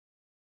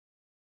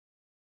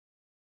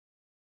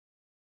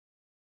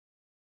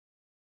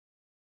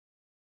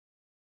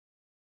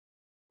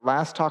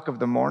Last talk of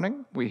the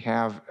morning, we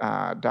have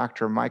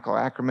Dr. Michael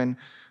Ackerman,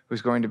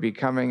 who's going to be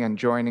coming and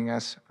joining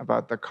us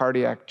about the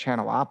cardiac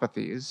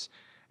channelopathies.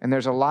 And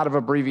there's a lot of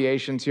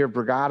abbreviations here: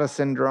 Brugada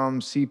syndrome,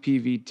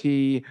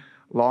 CPVT,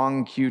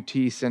 long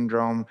QT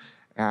syndrome.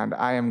 And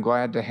I am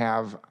glad to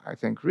have, I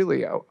think,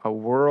 really a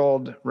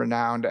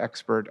world-renowned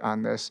expert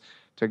on this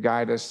to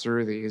guide us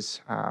through these.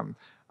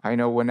 I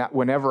know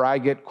whenever I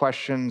get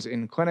questions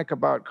in clinic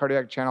about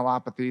cardiac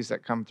channelopathies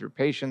that come through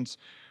patients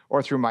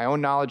or through my own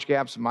knowledge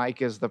gaps,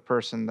 Mike is the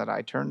person that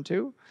I turn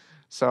to.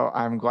 So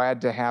I'm glad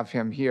to have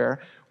him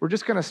here. We're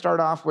just going to start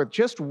off with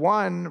just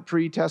one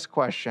pre-test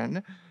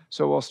question.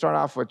 So we'll start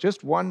off with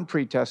just one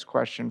pre-test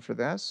question for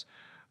this.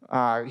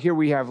 Here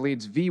we have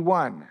leads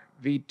V1,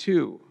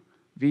 V2,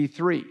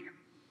 V3.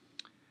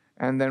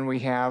 And then we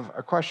have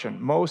a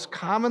question. Most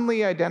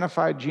commonly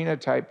identified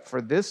genotype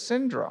for this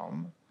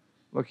syndrome,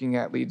 looking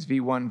at leads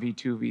V1,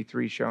 V2,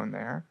 V3 shown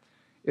there,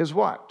 is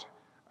what?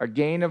 A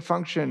gain of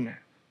function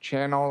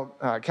channel,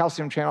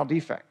 calcium channel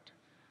defect,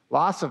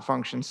 loss of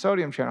function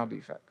sodium channel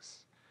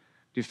defects,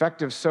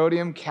 defective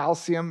sodium,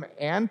 calcium,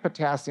 and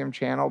potassium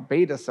channel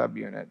beta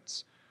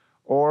subunits,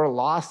 or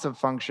loss of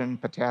function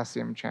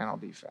potassium channel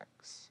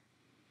defects.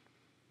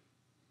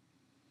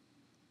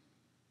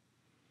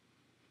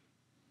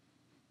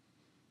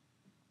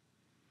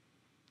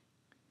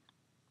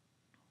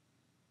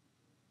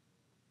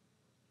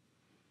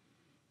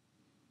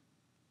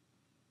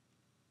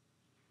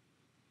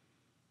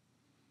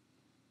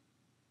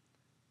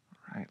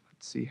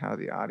 See how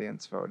the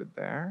audience voted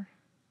there.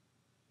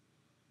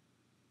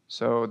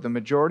 So the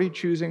majority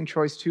choosing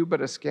choice 2,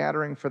 but a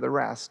scattering for the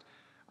rest.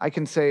 I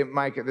can say,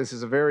 Mike, this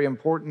is a very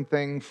important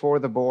thing for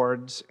the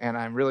boards, and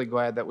I'm really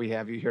glad that we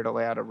have you here to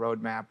lay out a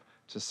roadmap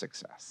to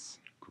success.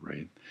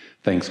 Great.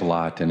 Thanks a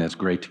lot, and it's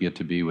great to get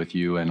to be with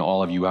you and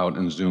all of you out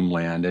in Zoom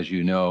land. As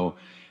you know,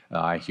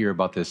 I hear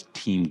about this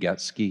Team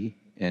Getski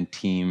and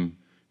Team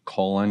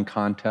Colon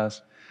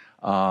contest.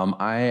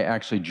 I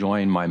actually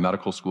joined my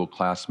medical school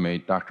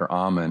classmate, Dr.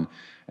 Amen,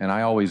 and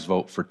I always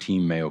vote for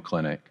Team Mayo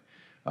Clinic.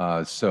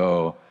 That's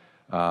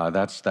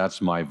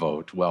my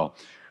vote. Well,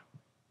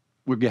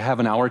 we're going to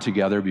have an hour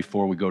together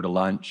before we go to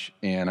lunch,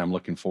 and I'm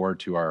looking forward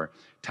to our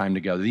time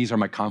together. These are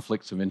my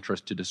conflicts of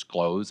interest to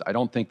disclose. I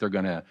don't think they're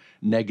going to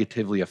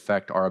negatively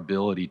affect our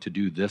ability to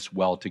do this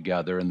well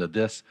together, and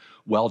this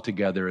well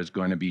together is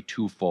going to be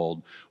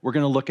twofold. We're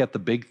going to look at the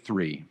big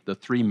three, the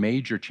three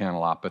major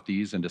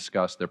channelopathies, and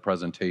discuss their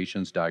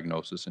presentations,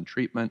 diagnosis, and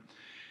treatment.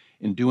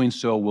 In doing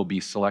so, we'll be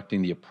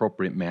selecting the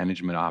appropriate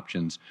management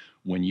options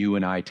when you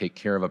and I take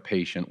care of a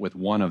patient with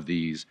one of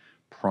these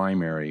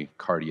primary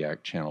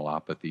cardiac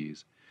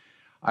channelopathies.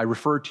 I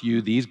refer to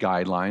you these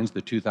guidelines,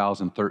 the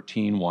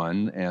 2013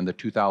 one and the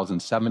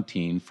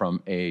 2017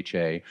 from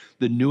AHA.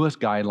 The newest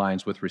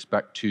guidelines with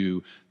respect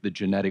to the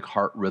genetic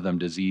heart rhythm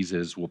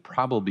diseases will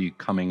probably be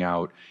coming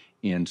out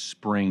in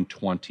spring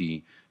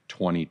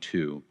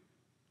 2022.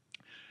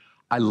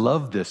 I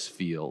love this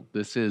field.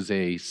 This is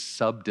a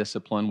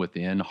subdiscipline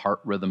within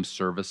heart rhythm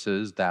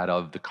services, that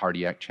of the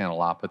cardiac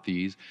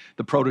channelopathies.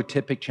 The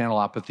prototypic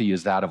channelopathy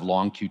is that of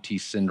long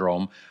QT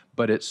syndrome,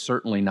 but it's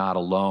certainly not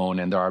alone,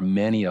 and there are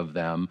many of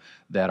them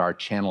that are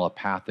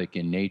channelopathic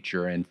in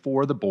nature. And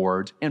for the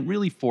boards, and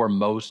really for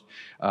most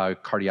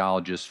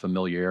cardiologists'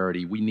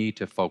 familiarity, we need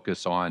to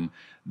focus on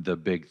the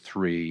big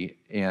three,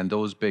 and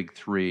those big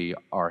three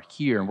are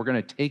here, and we're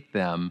going to take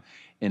them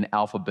in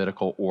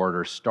alphabetical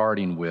order,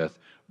 starting with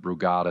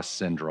Brugada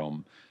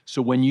syndrome.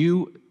 So when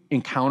you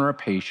encounter a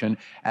patient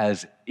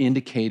as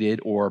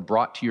indicated or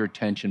brought to your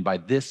attention by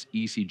this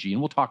ECG, and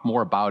we'll talk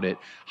more about it,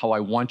 how I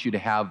want you to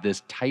have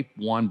this type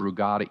 1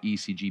 Brugada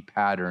ECG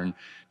pattern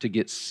to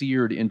get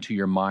seared into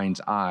your mind's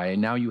eye.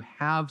 And now you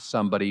have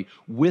somebody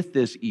with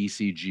this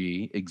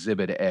ECG,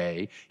 Exhibit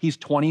A. He's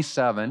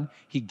 27.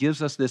 He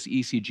gives us this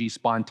ECG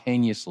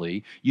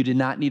spontaneously. You did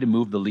not need to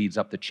move the leads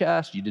up the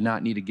chest. You did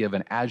not need to give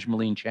an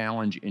Ajmaline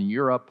challenge in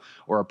Europe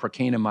or a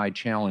procainamide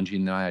challenge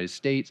in the United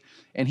States.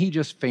 And he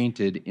just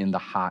fainted in the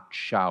hot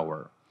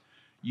shower.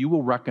 You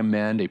will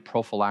recommend a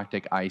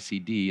prophylactic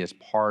ICD as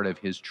part of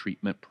his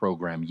treatment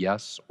program,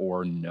 yes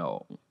or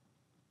no?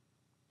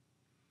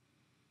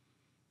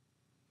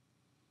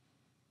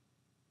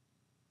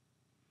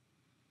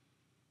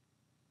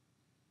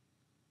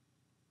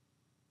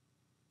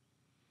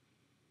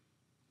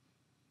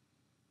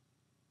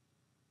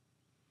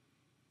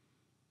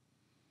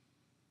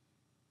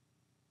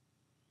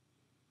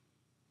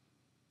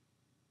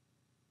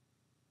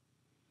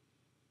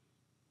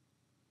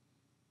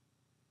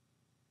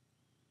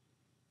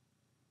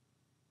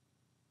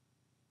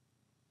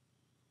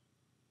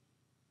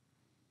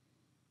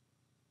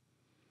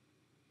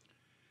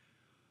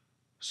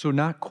 So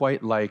not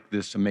quite like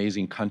this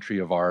amazing country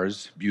of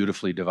ours,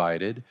 beautifully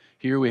divided.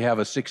 Here we have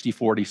a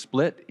 60-40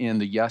 split in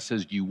the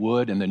yeses you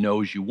would and the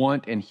nos you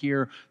want, and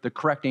here the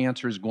correct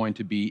answer is going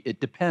to be,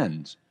 it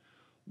depends.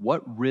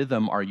 What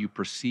rhythm are you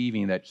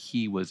perceiving that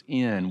he was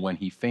in when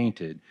he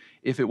fainted?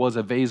 If it was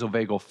a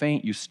vasovagal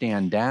faint, you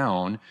stand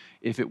down.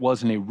 If it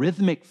wasn't a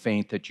rhythmic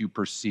faint that you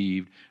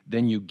perceived,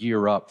 then you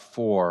gear up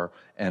for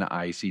an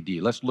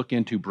ICD. Let's look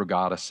into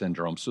Brugada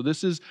syndrome. So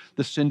this is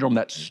the syndrome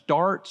that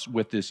starts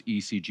with this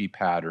ECG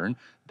pattern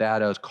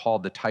that is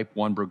called the type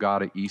 1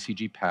 Brugada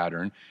ECG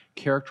pattern,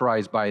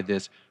 characterized by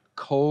this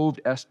coved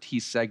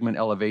ST segment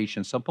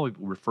elevation. Some people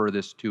refer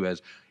this to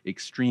as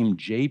extreme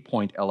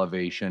J-point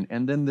elevation,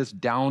 and then this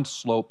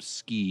downslope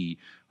ski,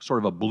 sort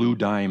of a blue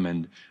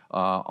diamond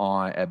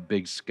at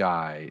big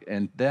sky.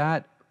 And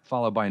that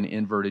followed by an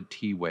inverted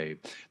T wave.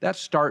 That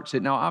starts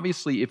it. Now,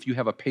 obviously, if you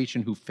have a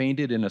patient who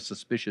fainted in a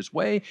suspicious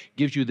way,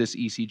 gives you this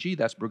ECG,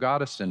 that's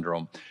Brugada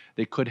syndrome.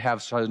 They could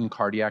have sudden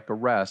cardiac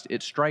arrest.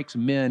 It strikes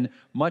men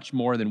much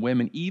more than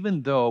women,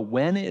 even though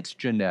when it's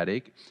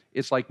genetic,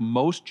 it's like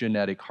most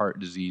genetic heart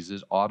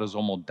diseases,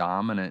 autosomal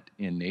dominant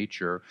in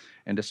nature.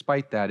 And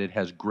despite that, it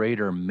has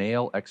greater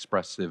male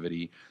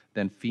expressivity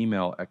than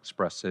female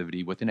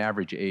expressivity, with an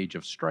average age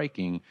of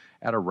striking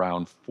at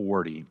around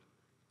 40.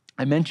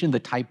 I mentioned the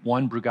type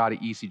 1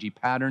 Brugada ECG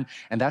pattern,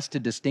 and that's to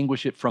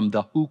distinguish it from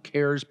the who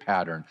cares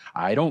pattern.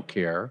 I don't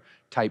care.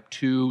 Type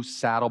 2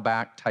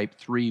 saddleback, type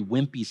 3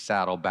 wimpy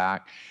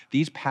saddleback.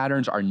 These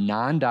patterns are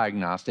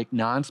non-diagnostic,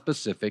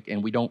 non-specific,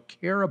 and we don't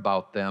care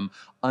about them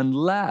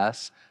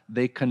unless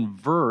they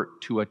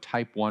convert to a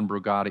type 1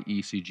 Brugada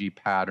ECG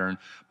pattern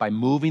by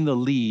moving the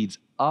leads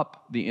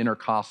up the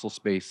intercostal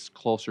space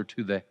closer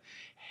to the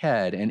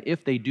head. And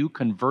if they do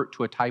convert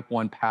to a type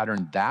 1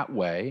 pattern that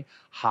way,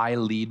 high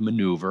lead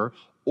maneuver,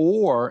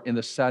 or in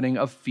the setting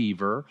of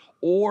fever,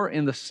 or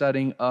in the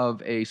setting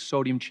of a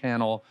sodium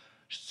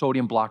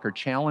blocker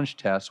challenge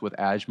test with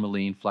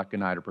agmeline,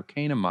 flecainide, or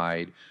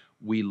procainamide,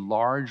 we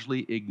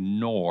largely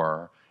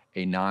ignore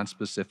a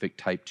nonspecific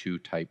type 2,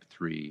 type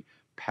 3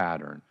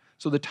 pattern.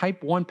 So the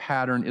type 1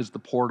 pattern is the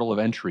portal of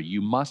entry.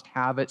 You must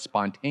have it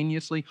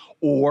spontaneously,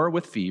 or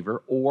with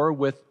fever, or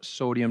with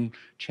sodium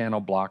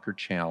channel blocker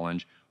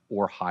challenge,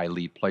 or high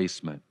lead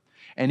placement.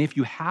 And if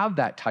you have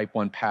that type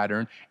 1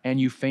 pattern and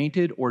you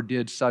fainted or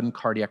did sudden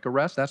cardiac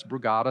arrest, that's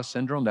Brugada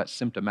syndrome, that's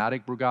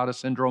symptomatic Brugada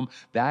syndrome,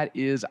 that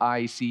is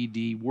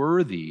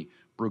ICD-worthy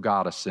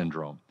Brugada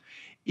syndrome.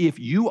 If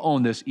you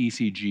own this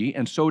ECG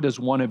and so does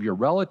one of your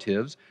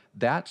relatives,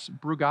 that's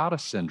Brugada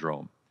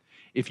syndrome.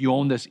 If you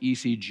own this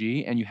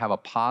ECG and you have a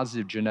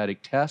positive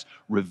genetic test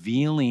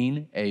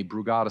revealing a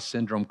Brugada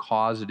syndrome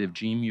causative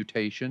gene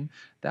mutation,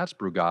 that's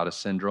Brugada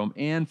syndrome.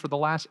 And for the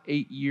last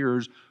 8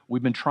 years,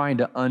 we've been trying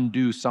to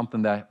undo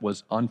something that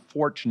was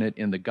unfortunate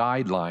in the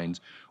guidelines,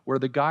 where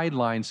the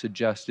guidelines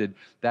suggested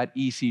that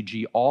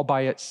ECG all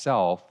by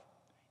itself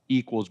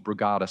equals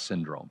Brugada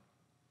syndrome.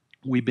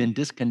 We've been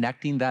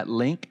disconnecting that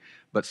link,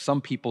 but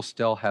some people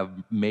still have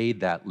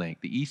made that link.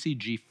 The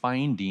ECG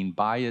finding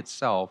by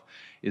itself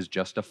is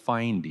just a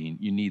finding.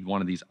 You need one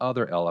of these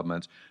other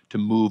elements to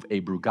move a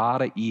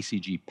Brugada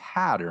ECG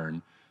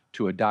pattern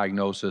to a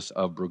diagnosis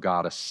of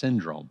Brugada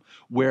syndrome,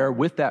 where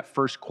with that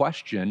first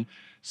question,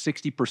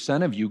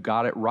 60% of you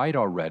got it right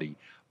already.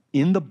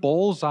 In the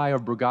bullseye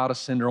of Brugada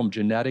syndrome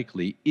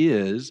genetically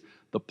is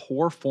the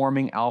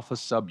pore-forming alpha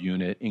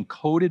subunit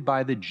encoded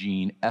by the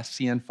gene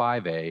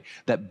SCN5A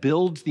that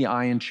builds the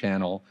ion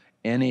channel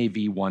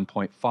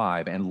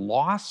NAV1.5, and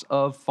loss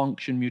of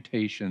function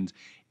mutations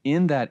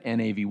in that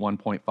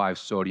NAV1.5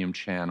 sodium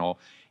channel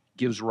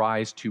gives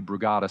rise to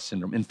Brugada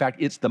syndrome. In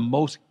fact, it's the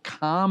most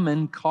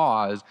common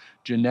cause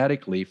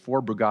genetically for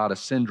Brugada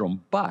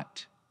syndrome,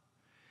 but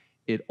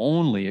it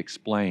only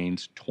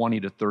explains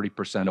 20 to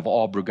 30% of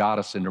all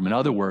Brugada syndrome. In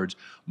other words,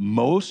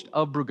 most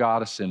of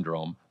Brugada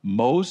syndrome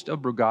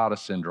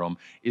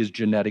is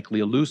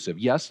genetically elusive.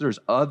 Yes, there's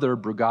other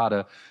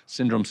Brugada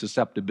syndrome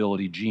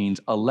susceptibility genes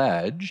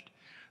alleged.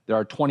 There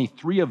are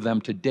 23 of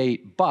them to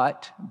date,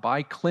 but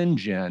by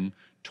ClinGen,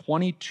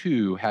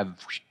 22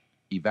 have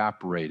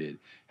evaporated,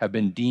 have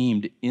been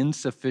deemed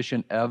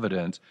insufficient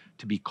evidence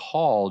to be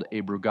called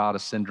a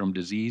Brugada syndrome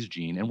disease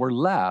gene, and we're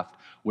left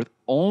with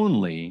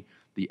only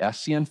the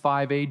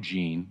SCN5A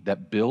gene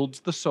that builds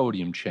the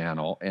sodium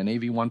channel,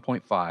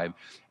 NAV1.5,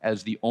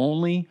 as the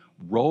only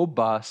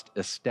robust,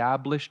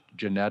 established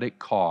genetic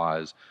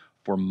cause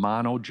for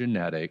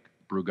monogenetic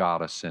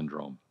Brugada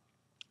syndrome.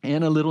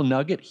 And a little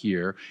nugget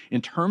here,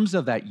 in terms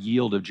of that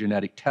yield of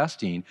genetic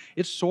testing,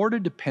 it sort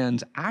of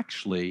depends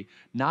actually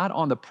not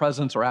on the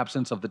presence or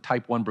absence of the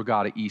type 1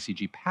 Brugada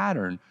ECG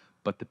pattern,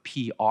 but the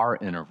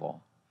PR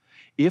interval.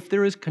 If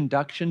there is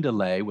conduction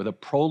delay with a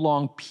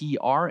prolonged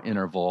PR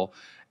interval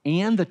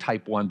and the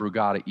type 1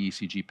 Brugada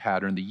ECG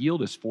pattern, the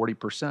yield is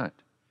 40%.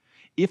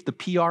 If the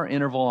PR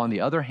interval, on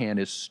the other hand,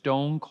 is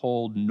stone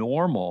cold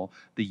normal,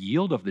 the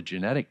yield of the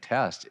genetic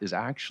test is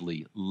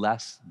actually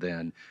less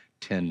than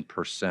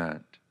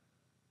 10%.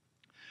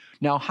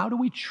 Now, how do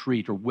we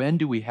treat, or when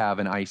do we have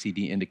an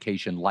ICD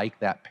indication like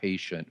that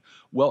patient?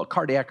 Well,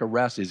 cardiac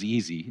arrest is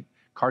easy.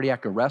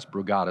 Cardiac arrest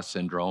Brugada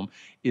syndrome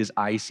is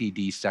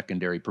ICD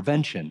secondary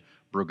prevention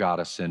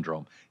Brugada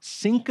syndrome.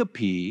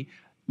 Syncope,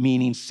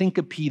 meaning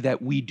syncope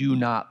that we do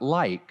not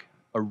like,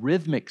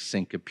 arrhythmic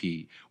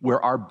syncope,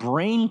 where our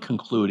brain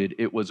concluded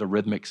it was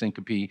arrhythmic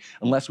syncope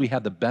unless we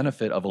had the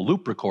benefit of a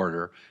loop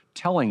recorder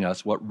telling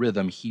us what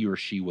rhythm he or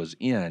she was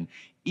in,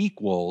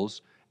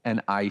 equals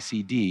an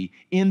ICD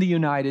in the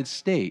United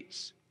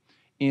States.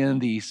 In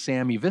the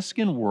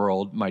Samyviskin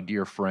world, my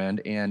dear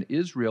friend, and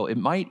Israel, it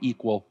might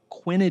equal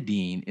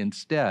quinidine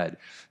instead,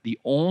 the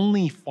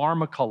only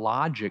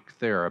pharmacologic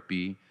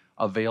therapy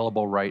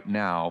available right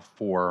now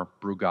for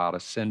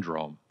Brugada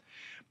syndrome.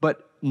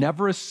 But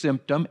never a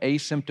symptom,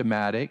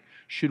 asymptomatic.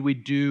 Should we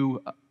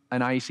do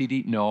an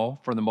ICD? No,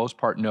 for the most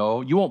part,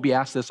 no. You won't be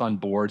asked this on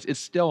boards. It's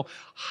still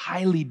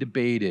highly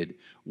debated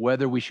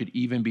whether we should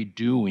even be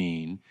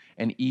doing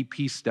an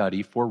EP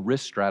study for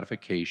risk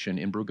stratification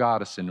in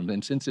Brugada syndrome.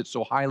 And since it's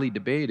so highly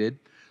debated,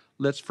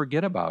 let's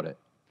forget about it.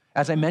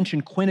 As I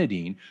mentioned,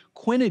 quinidine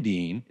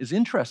is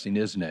interesting,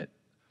 isn't it?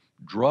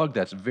 Drug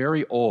that's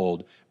very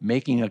old,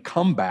 making a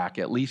comeback,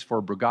 at least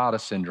for Brugada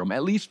syndrome,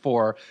 at least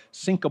for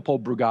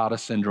syncopal Brugada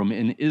syndrome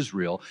in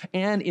Israel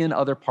and in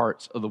other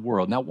parts of the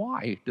world. Now,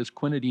 why does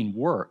quinidine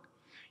work?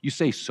 You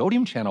say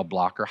sodium channel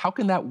blocker, how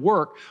can that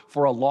work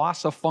for a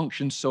loss of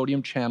function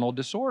sodium channel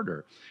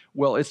disorder?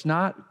 Well, it's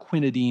not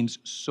quinidine's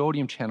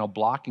sodium channel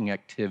blocking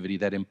activity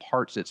that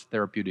imparts its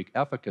therapeutic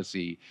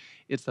efficacy.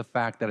 It's the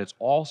fact that it's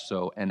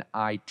also an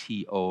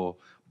ITO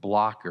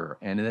blocker,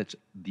 and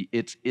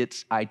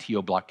it's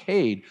ITO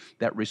blockade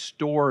that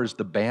restores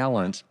the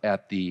balance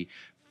at the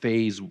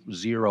phase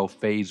 0,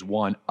 phase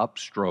 1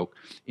 upstroke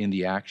in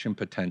the action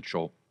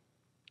potential,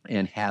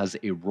 and has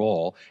a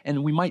role,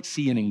 and we might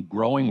see an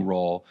growing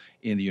role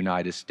in the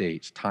United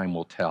States. Time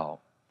will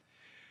tell.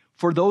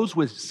 For those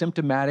with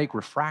symptomatic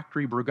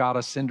refractory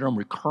Brugada syndrome,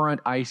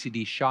 recurrent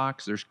ICD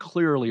shocks, there's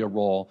clearly a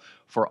role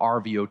for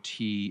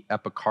RVOT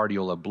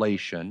epicardial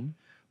ablation,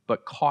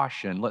 but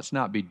caution, let's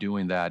not be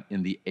doing that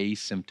in the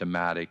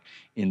asymptomatic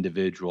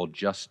individual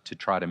just to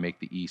try to make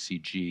the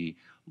ECG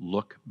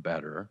look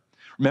better.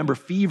 Remember,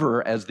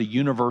 fever as the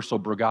universal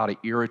Brugada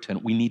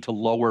irritant, we need to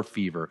lower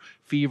fever.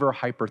 Fever,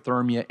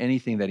 hyperthermia,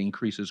 anything that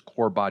increases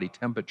core body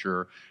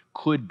temperature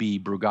could be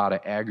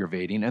Brugada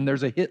aggravating. And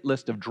there's a hit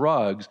list of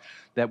drugs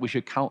that we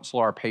should counsel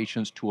our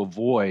patients to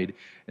avoid.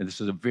 And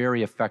this is a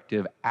very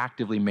effective,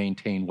 actively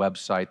maintained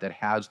website that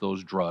has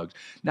those drugs.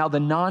 Now,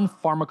 the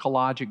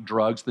non-pharmacologic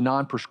drugs, the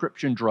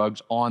non-prescription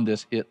drugs on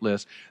this hit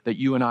list that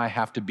you and I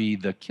have to be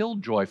the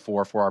killjoy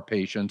for our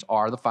patients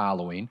are the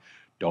following.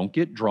 Don't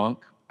get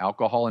drunk.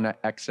 Alcohol in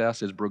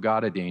excess is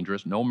Brugada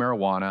dangerous. No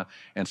marijuana,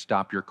 and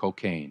stop your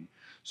cocaine.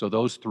 So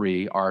those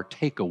three are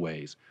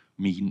takeaways,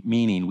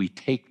 meaning we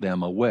take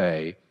them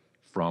away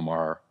from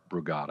our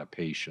Brugada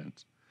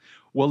patients.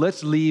 Well,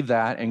 let's leave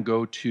that and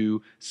go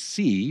to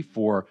C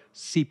for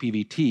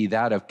CPVT,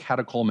 that of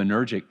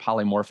catecholaminergic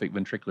polymorphic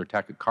ventricular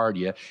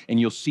tachycardia, and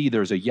you'll see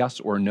there's a yes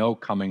or no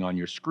coming on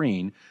your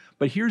screen.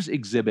 But here's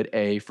Exhibit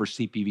A for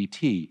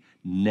CPVT.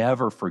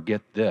 Never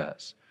forget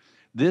this.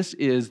 This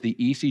is the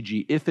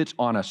ECG if it's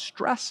on a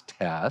stress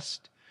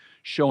test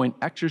showing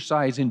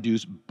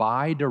exercise-induced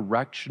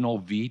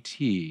bidirectional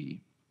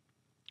VT,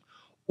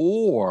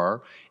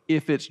 or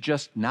if it's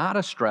just not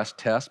a stress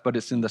test, but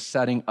it's in the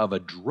setting of a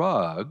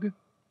drug,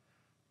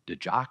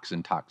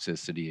 digoxin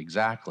toxicity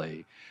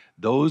exactly.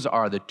 Those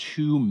are the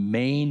two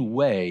main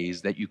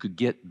ways that you could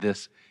get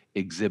this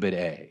Exhibit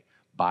A.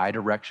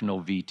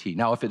 Bidirectional VT.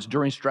 Now, if it's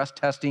during stress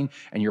testing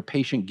and your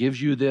patient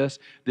gives you this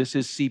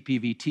is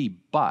CPVT,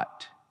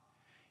 but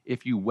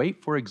if you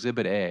wait for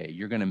Exhibit A,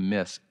 you're going to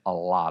miss a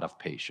lot of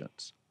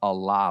patients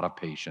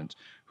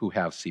who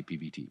have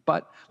CPVT.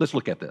 But let's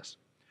look at this.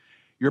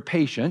 Your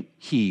patient,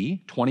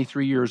 he,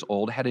 23 years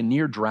old, had a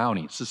near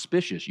drowning,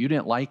 suspicious, you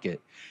didn't like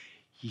it.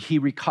 He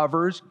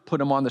recovers,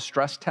 put him on the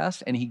stress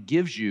test, and he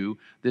gives you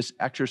this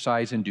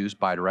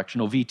exercise-induced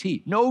bidirectional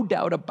VT. No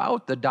doubt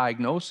about the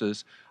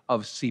diagnosis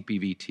of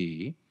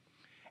CPVT.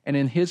 And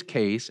in his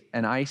case,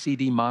 an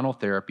ICD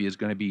monotherapy is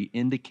going to be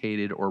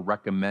indicated or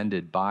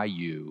recommended by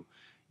you.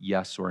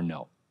 Yes or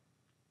no?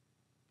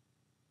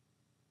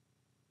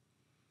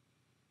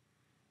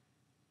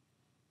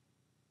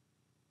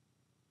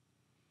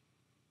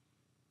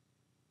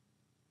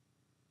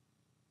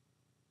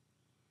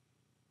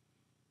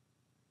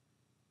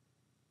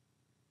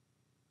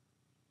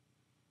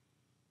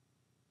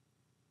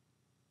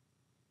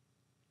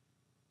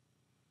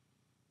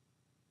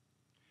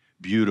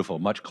 Beautiful,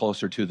 much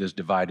closer to this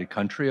divided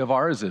country of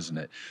ours, isn't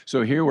it?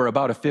 So here we're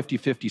about a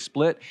 50-50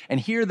 split, and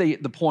here the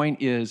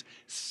point is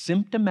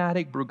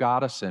symptomatic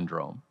Brugada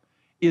syndrome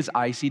is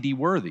ICD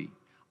worthy.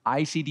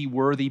 ICD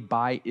worthy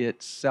by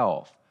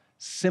itself.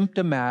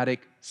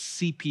 Symptomatic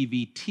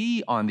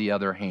CPVT, on the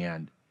other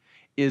hand,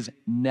 is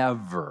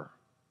never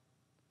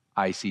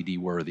ICD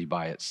worthy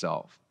by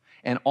itself,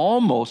 and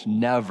almost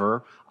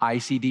never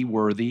ICD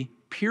worthy,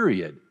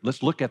 period.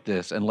 Let's look at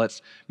this and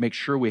let's make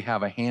sure we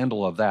have a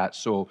handle of that.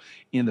 So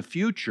in the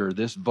future,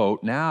 this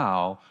vote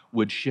now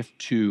would shift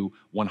to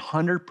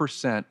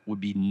 100% would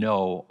be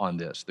no on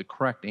this. The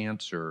correct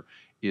answer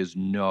is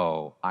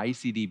no.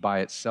 ICD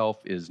by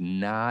itself is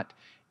not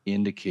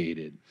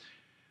indicated.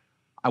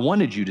 I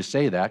wanted you to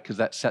say that because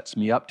that sets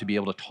me up to be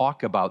able to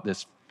talk about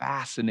this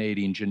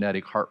fascinating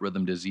genetic heart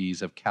rhythm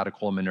disease of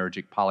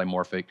catecholaminergic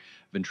polymorphic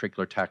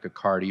ventricular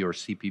tachycardia, or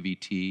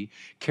CPVT,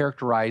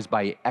 characterized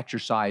by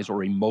exercise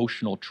or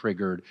emotional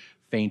triggered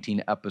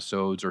fainting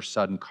episodes or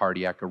sudden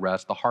cardiac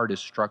arrest. The heart is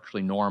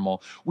structurally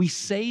normal. We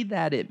say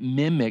that it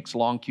mimics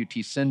long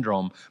QT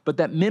syndrome, but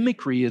that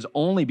mimicry is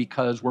only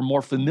because we're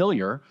more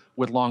familiar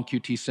with long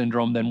QT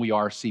syndrome than we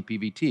are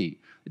CPVT.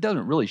 It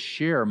doesn't really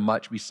share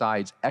much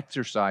besides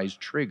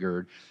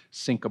exercise-triggered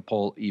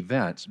syncopal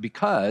events,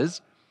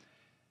 because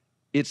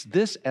it's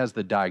this as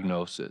the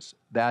diagnosis,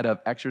 that of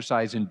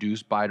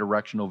exercise-induced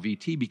bidirectional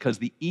VT, because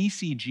the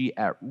ECG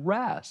at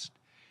rest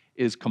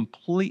is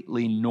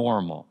completely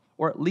normal,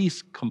 or at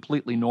least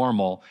completely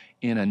normal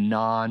in a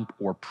non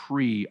or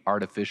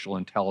pre-artificial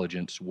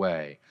intelligence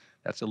way.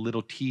 That's a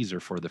little teaser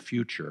for the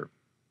future.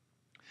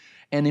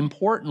 And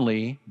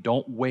importantly,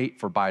 don't wait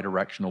for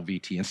bidirectional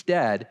VT.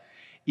 Instead,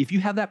 if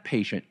you have that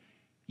patient,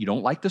 you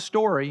don't like the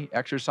story,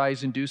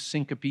 exercise-induced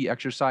syncope,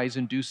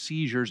 exercise-induced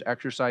seizures,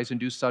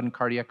 exercise-induced sudden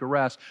cardiac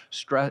arrest,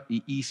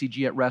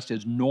 ECG at rest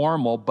is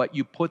normal, but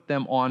you put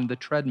them on the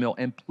treadmill,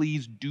 and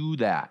please do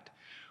that.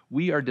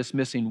 We are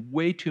dismissing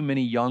way too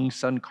many young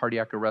sudden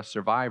cardiac arrest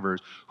survivors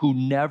who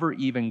never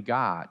even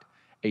got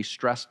a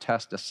stress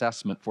test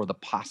assessment for the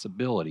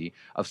possibility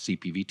of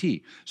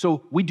CPVT.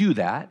 So we do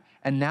that,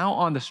 and now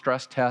on the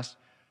stress test,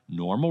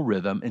 normal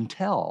rhythm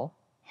until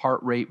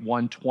heart rate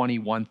 120,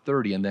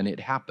 130, and then it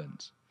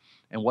happens.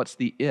 And what's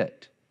the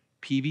it?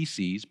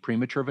 PVCs,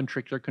 premature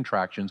ventricular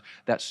contractions,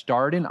 that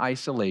start in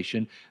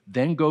isolation,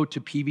 then go to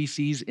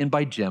PVCs in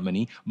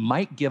bigeminy,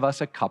 might give us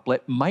a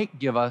couplet, might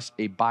give us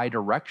a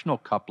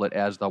bidirectional couplet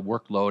as the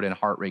workload and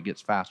heart rate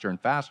gets faster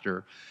and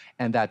faster,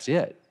 and that's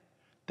it.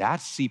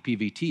 That's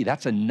CPVT.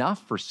 That's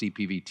enough for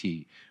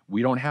CPVT.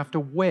 We don't have to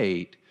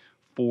wait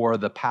for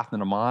the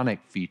pathognomonic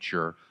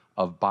feature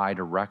of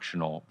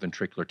bidirectional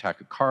ventricular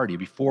tachycardia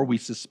before we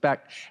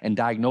suspect and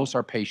diagnose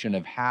our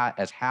patient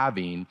as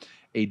having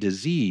a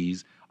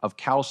disease of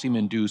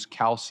calcium-induced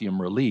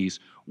calcium release,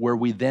 where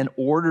we then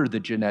order the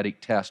genetic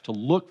test to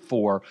look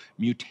for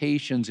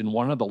mutations in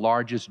one of the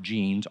largest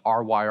genes,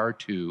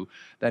 RYR2,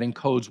 that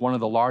encodes one of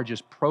the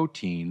largest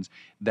proteins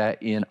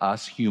that in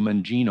us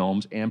human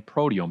genomes and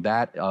proteome,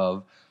 that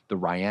of the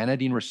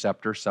ryanodine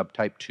receptor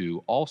subtype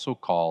 2, also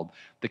called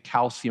the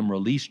calcium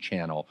release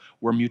channel,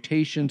 where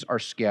mutations are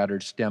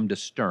scattered stem to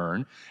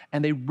stern,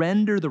 and they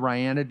render the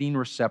ryanodine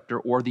receptor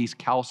or these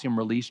calcium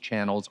release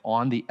channels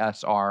on the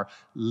SR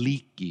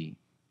leaky.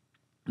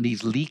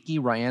 These leaky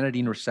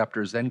ryanodine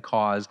receptors then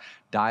cause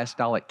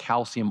diastolic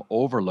calcium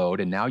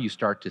overload, and now you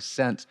start to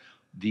sense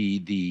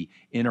the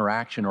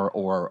interaction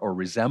or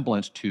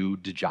resemblance to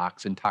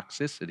digoxin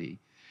toxicity.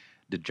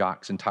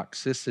 Digoxin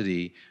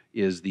toxicity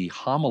is the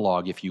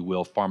homologue, if you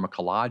will,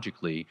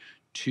 pharmacologically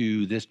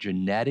to this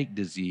genetic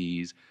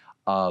disease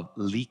of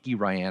leaky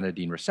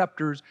ryanodine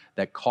receptors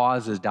that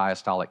causes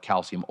diastolic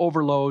calcium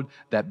overload,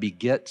 that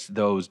begets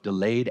those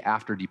delayed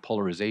after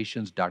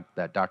depolarizations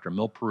that Dr.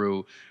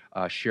 Milperu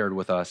shared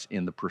with us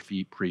in the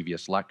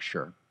previous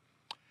lecture.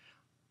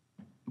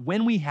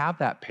 When we have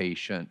that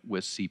patient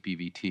with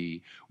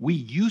CPVT, we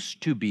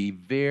used to be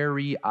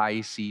very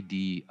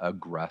ICD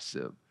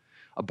aggressive.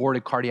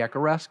 Aborted cardiac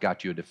arrest,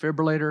 got you a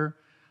defibrillator.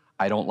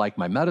 I don't like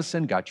my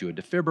medicine, got you a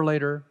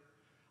defibrillator.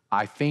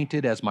 I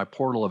fainted as my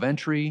portal of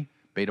entry.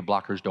 Beta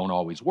blockers don't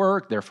always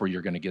work, therefore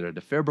you're going to get a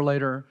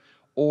defibrillator.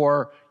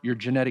 Or your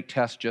genetic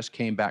test just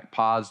came back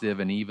positive,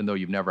 and even though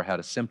you've never had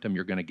a symptom,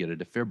 you're going to get a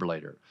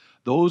defibrillator.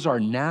 Those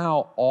are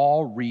now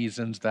all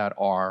reasons that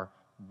are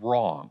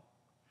wrong.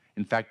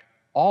 In fact,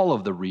 all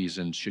of the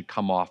reasons should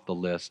come off the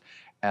list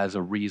as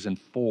a reason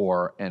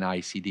for an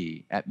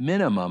ICD. At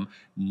minimum,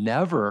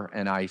 never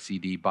an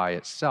ICD by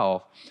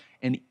itself.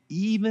 And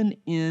even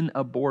in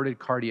aborted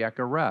cardiac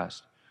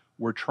arrest,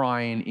 we're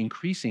trying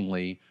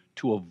increasingly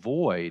to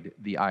avoid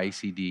the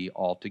ICD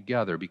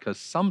altogether, because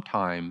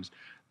sometimes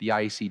the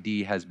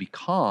ICD has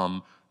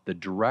become the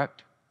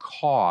direct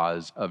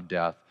cause of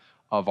death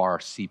of our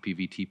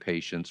CPVT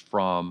patients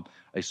from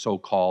a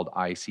so-called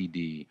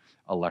ICD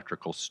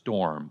electrical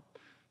storm.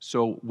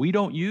 So we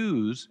don't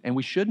use, and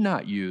we should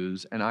not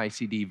use, an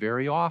ICD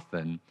very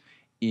often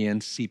in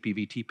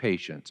CPVT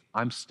patients.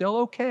 I'm still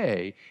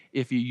okay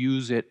if you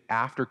use it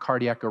after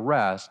cardiac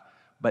arrest,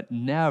 but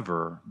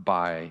never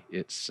by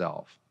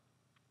itself.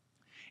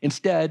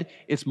 Instead,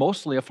 it's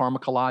mostly a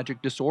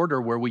pharmacologic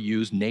disorder where we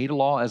use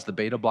Nadolol as the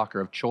beta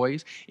blocker of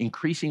choice,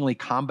 increasingly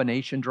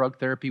combination drug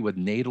therapy with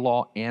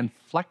Nadolol and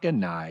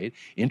flecainide.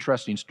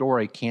 Interesting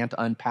story, can't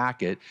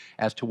unpack it,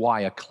 as to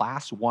why a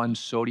class 1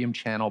 sodium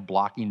channel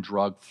blocking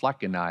drug,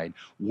 flecainide,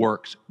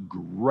 works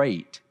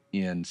great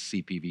in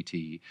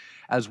CPVT,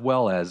 as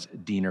well as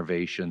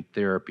denervation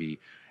therapy.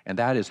 And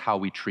that is how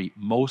we treat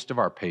most of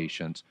our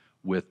patients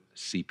with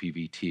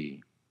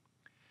CPVT.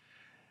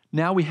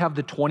 Now we have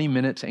the 20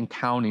 minutes and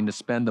counting to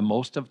spend the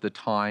most of the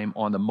time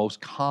on the most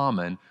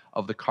common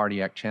of the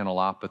cardiac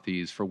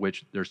channelopathies, for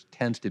which there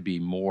tends to be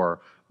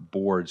more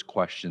board's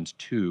questions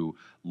to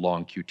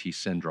long QT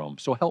syndrome.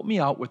 So help me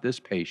out with this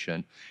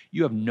patient.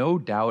 You have no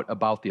doubt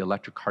about the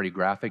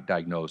electrocardiographic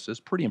diagnosis,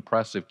 pretty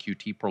impressive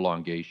QT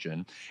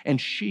prolongation,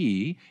 and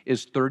she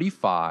is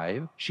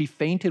 35. She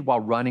fainted while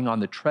running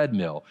on the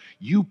treadmill.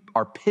 You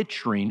are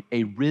picturing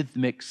a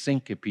rhythmic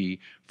syncope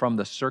from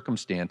the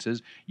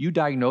circumstances. You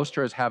diagnosed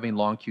her as having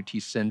long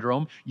QT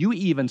syndrome. You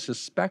even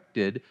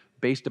suspected,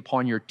 based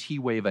upon your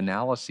T-wave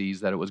analyses,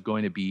 that it was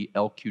going to be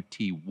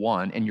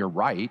LQT1, and you're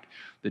right,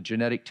 the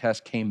genetic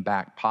test came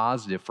back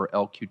positive for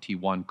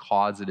LQT1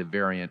 causative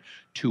variant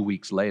 2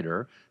 weeks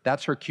later.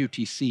 That's her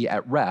QTC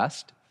at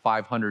rest,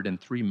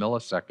 503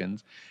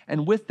 milliseconds.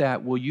 And with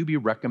that, will you be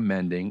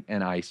recommending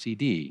an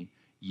ICD?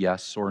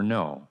 Yes or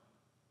no?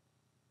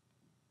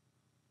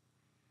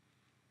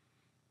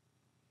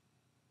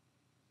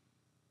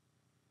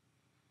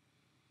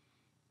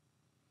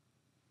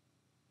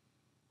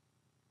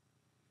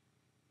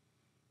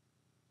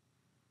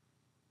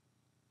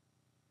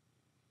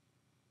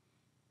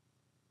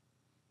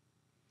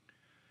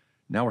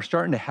 Now we're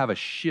starting to have a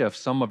shift.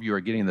 Some of you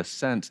are getting the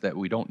sense that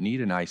we don't need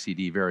an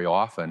ICD very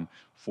often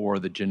for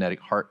the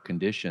genetic heart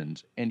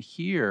conditions. And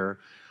here,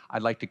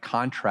 I'd like to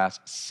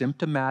contrast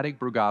symptomatic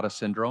Brugada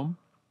syndrome.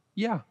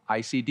 Yeah,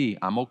 ICD,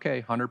 I'm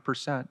okay,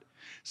 100%.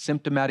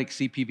 Symptomatic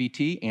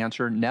CPVT,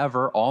 answer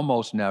never,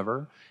 almost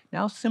never.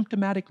 Now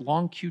symptomatic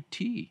long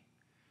QT.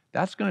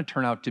 That's going to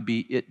turn out to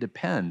be, it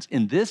depends.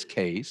 In this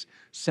case,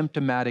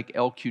 symptomatic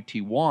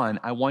LQT1,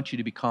 I want you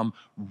to become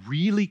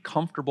really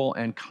comfortable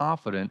and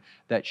confident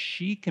that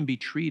she can be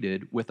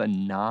treated with a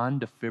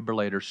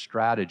non-defibrillator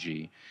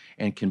strategy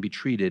and can be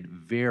treated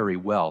very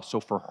well.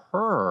 So for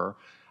her,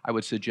 I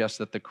would suggest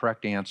that the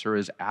correct answer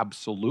is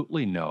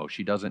absolutely no.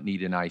 She doesn't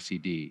need an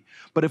ICD.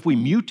 But if we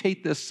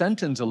mutate this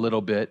sentence a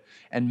little bit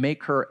and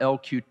make her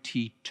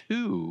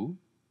LQT2,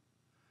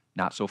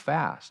 not so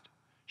fast.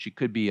 She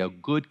could be a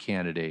good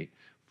candidate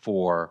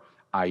for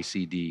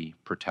ICD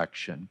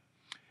protection.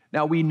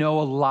 Now, we know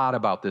a lot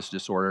about this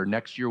disorder.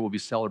 Next year, we'll be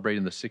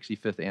celebrating the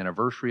 65th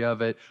anniversary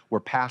of it. We're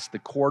past the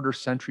quarter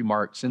century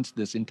mark since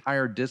this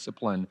entire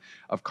discipline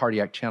of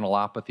cardiac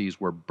channelopathies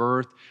were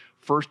birthed.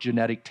 First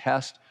genetic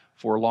test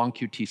for long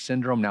QT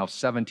syndrome now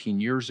 17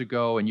 years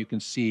ago, and you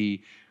can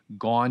see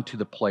gone to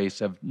the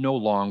place of no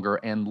longer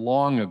and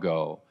long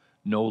ago,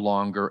 no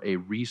longer a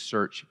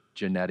research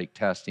genetic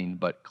testing,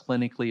 but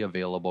clinically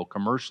available,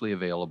 commercially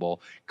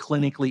available,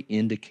 clinically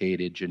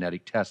indicated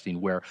genetic testing,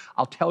 where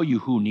I'll tell you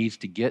who needs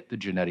to get the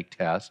genetic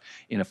test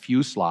in a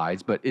few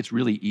slides, but it's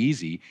really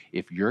easy.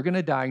 If you're going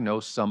to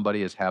diagnose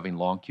somebody as having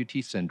long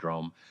QT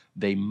syndrome,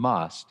 they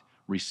must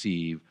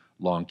receive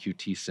long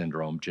QT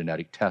syndrome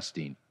genetic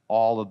testing.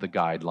 All of the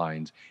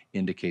guidelines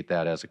indicate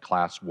that as a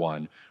class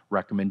 1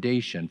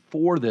 recommendation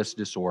for this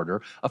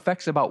disorder.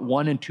 Affects about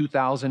 1 in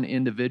 2,000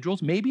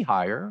 individuals, maybe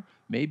higher,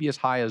 maybe as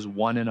high as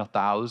 1 in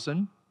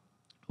 1,000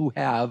 who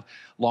have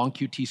long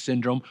QT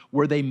syndrome,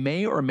 where they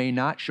may or may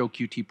not show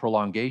QT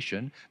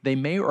prolongation. They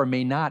may or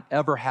may not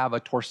ever have a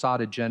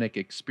torsadogenic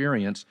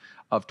experience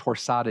of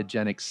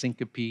torsadogenic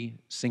syncope,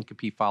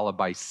 syncope followed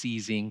by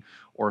seizing,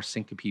 or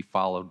syncope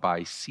followed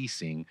by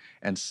ceasing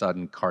and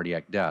sudden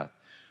cardiac death.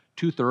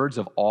 2/3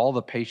 of all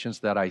the patients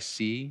that I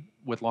see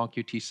with long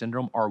QT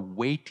syndrome are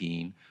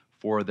waiting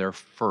for their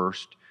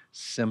first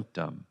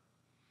symptom.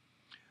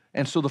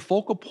 And so the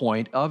focal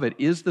point of it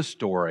is the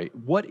story.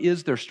 What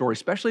is their story?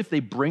 Especially if they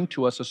bring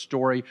to us a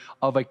story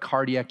of a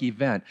cardiac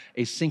event,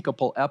 a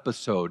syncopal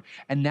episode.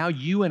 And now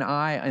you and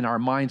I, in our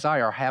mind's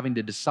eye, are having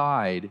to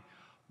decide,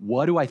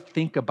 what do I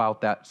think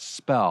about that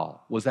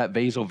spell? Was that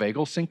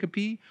vasovagal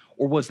syncope?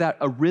 Or was that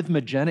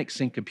arrhythmogenic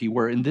syncope,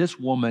 where in this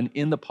woman,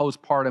 in the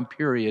postpartum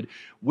period,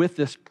 with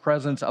this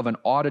presence of an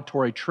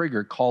auditory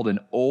trigger called an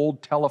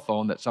old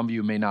telephone that some of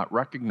you may not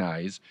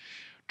recognize,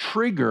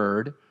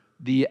 triggered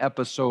the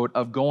episode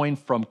of going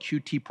from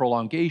QT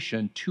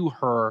prolongation to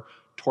her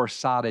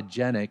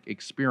torsadogenic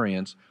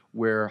experience,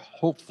 where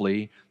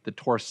hopefully the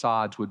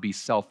torsades would be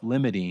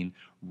self-limiting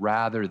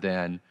rather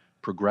than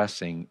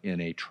progressing in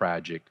a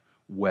tragic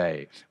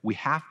way. We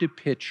have to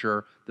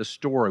picture the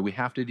story. We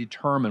have to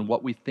determine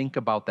what we think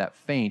about that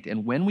faint.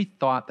 And when we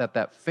thought that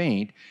that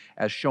faint,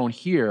 as shown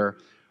here,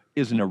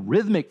 is an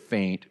arrhythmic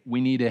faint,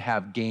 we need to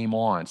have game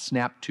on.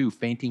 Snap 2,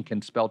 fainting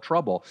can spell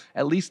trouble.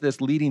 At least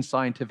this leading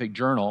scientific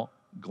journal,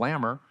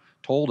 Glamour,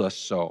 told us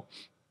so.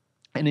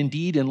 And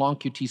indeed, in long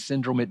QT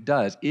syndrome, it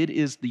does. It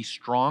is the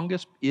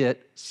strongest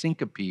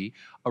syncope,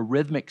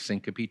 arrhythmic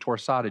syncope,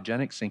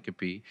 torsadogenic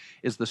syncope,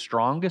 is the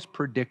strongest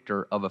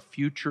predictor of a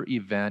future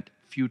event,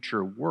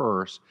 future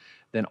worse,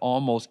 than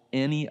almost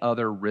any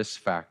other risk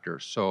factor.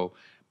 So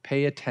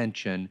pay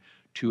attention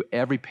to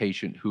every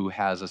patient who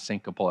has a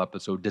syncopal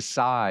episode.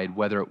 Decide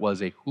whether it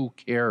was a who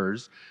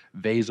cares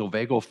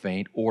vasovagal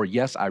faint, or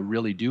yes, I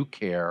really do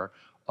care,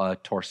 a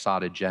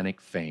torsadogenic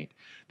faint.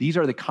 These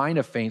are the kind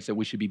of faints that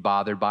we should be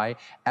bothered by.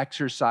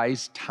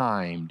 Exercise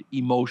timed,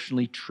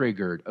 emotionally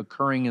triggered,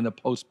 occurring in the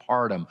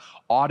postpartum,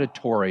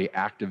 auditory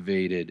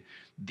activated.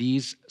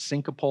 These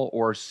syncopal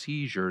or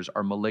seizures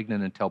are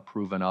malignant until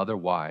proven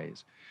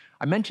otherwise.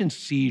 I mentioned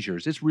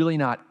seizures. It's really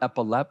not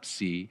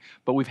epilepsy,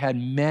 but we've had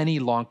many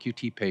long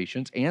QT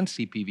patients and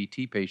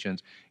CPVT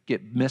patients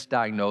get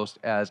misdiagnosed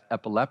as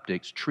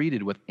epileptics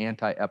treated with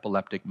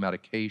anti-epileptic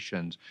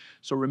medications.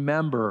 So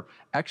remember,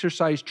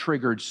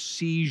 exercise-triggered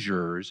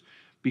seizures,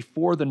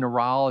 before the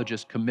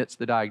neurologist commits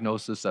the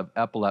diagnosis of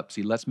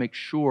epilepsy, let's make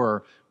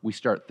sure we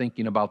start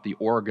thinking about the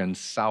organs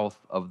south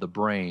of the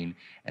brain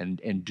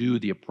and do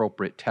the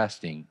appropriate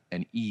testing,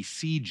 an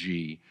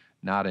ECG,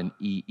 not an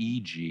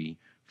EEG,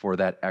 for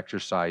that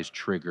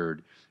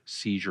exercise-triggered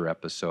seizure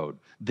episode.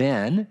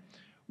 Then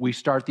we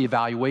start the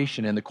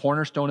evaluation, and the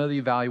cornerstone of the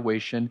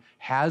evaluation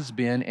has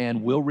been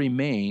and will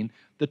remain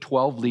the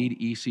 12-lead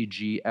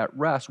ECG at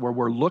rest, where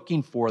we're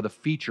looking for the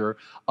feature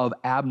of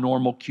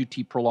abnormal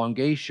QT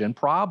prolongation.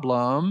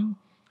 Problem,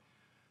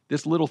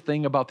 this little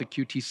thing about the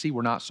QTC,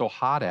 we're not so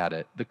hot at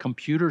it. The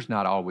computer's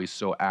not always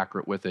so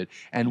accurate with it.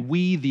 And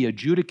we, the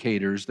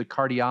adjudicators, the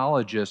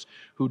cardiologists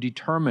who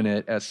determine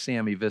it, as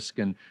Sammy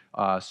Viskin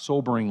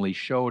soberingly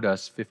showed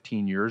us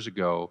 15 years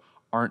ago,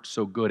 aren't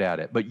so good at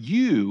it. But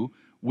you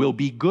will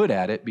be good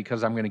at it,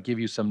 because I'm going to give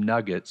you some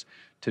nuggets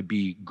to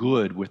be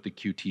good with the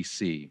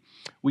QTC.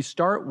 We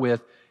start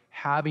with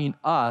having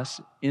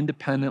us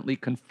independently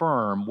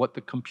confirm what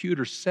the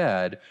computer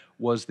said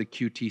was the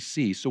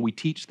QTC. So we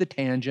teach the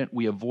tangent,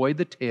 we avoid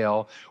the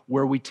tail,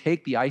 where we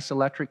take the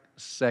isoelectric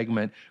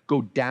segment,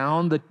 go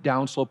down the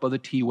downslope of the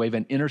T wave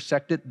and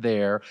intersect it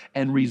there,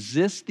 and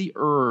resist the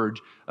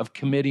urge of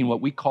committing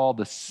what we call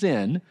the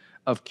sin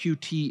of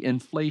QT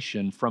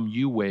inflation from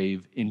U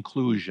wave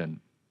inclusion.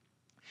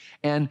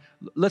 And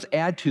let's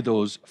add to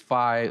those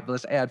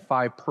let's add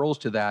 5 pearls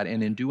to that,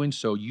 and in doing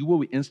so, you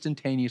will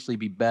instantaneously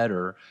be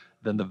better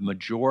than the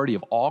majority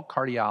of all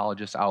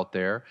cardiologists out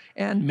there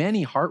and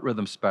many heart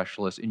rhythm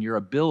specialists in your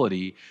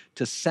ability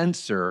to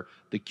censor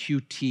the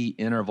QT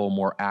interval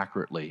more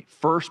accurately.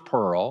 First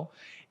pearl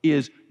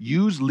is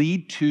use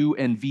lead 2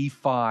 and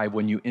V5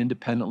 when you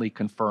independently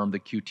confirm the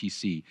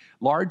QTC.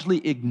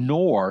 Largely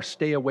ignore,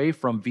 stay away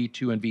from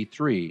V2 and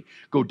V3.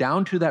 Go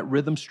down to that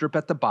rhythm strip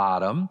at the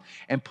bottom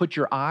and put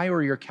your eye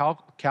or your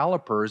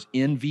calipers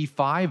in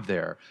V5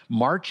 there.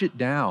 March it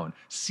down.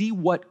 See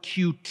what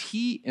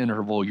QT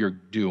interval you're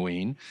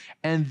doing,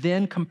 and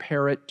then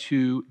compare it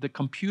to the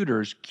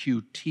computer's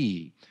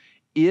QT.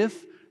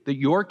 If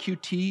your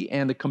QT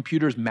and the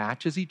computer's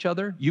matches each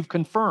other, you've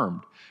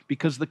confirmed,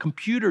 because the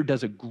computer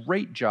does a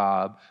great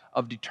job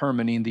of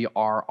determining the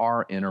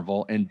RR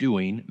interval and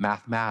doing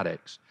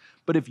mathematics.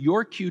 But if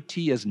your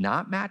QT is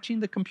not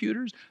matching the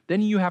computer's,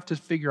 then you have to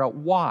figure out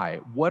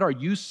why. What are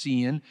you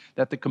seeing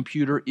that the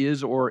computer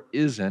is or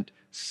isn't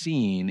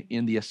seeing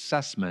in the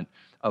assessment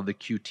of the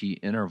QT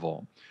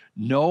interval?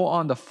 Know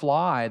on the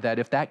fly that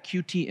if that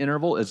QT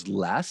interval is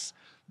less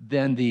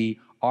than the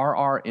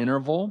RR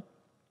interval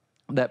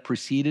that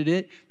preceded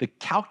it, the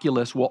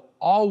calculus will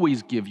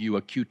always give you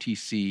a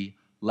QTC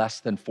less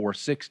than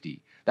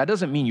 460. That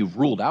doesn't mean you've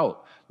ruled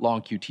out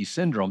long QT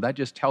syndrome. That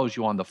just tells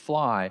you on the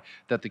fly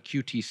that the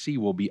QTC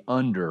will be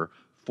under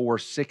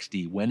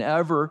 460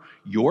 whenever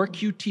your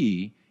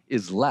QT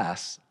is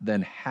less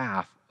than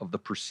half of the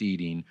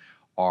preceding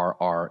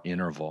RR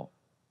interval.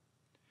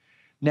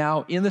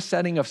 Now, in the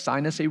setting of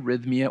sinus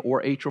arrhythmia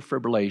or atrial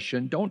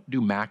fibrillation, don't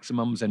do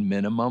maximums and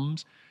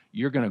minimums.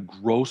 You're going to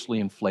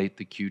grossly inflate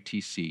the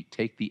QTC.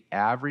 Take the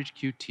average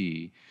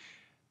QT.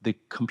 The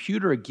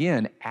computer,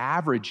 again,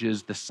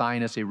 averages the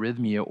sinus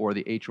arrhythmia or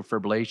the atrial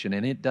fibrillation,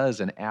 and it does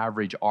an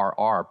average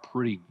RR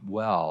pretty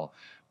well.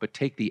 But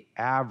take the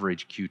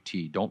average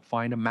QT. Don't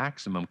find a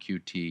maximum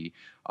QT,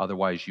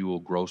 otherwise you will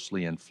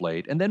grossly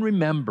inflate. And then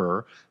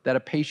remember that a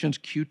patient's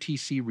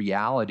QTC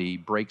reality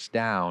breaks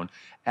down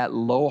at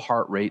low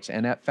heart rates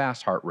and at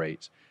fast heart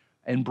rates.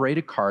 In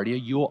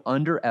bradycardia, you will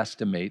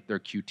underestimate their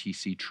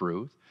QTC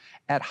truth.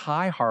 At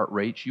high heart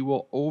rates, you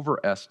will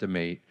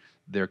overestimate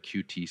their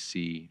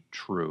QTC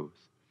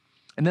truth.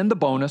 And then the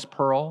bonus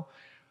pearl.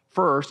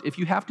 First, if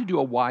you have to do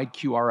a wide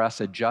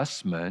QRS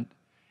adjustment,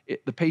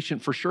 the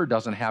patient for sure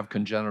doesn't have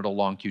congenital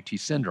long QT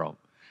syndrome.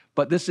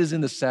 But this is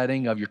in the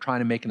setting of you're trying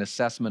to make an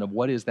assessment of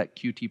what is that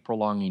QT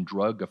prolonging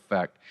drug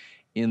effect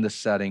in the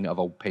setting of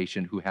a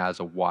patient who has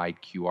a wide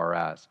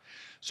QRS.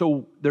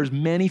 So there's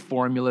many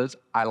formulas.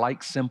 I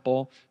like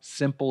simple.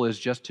 Simple is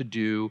just to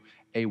do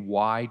a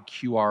wide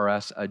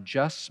QRS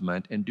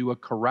adjustment and do a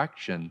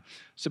correction.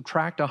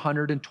 Subtract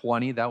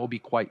 120, that will be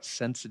quite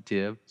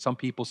sensitive. Some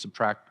people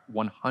subtract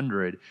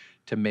 100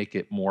 to make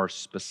it more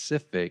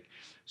specific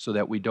so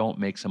that we don't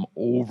make some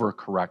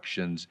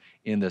overcorrections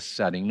in this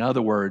setting. In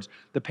other words,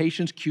 the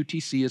patient's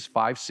QTC is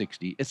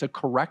 560. It's a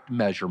correct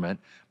measurement,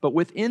 but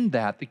within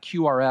that, the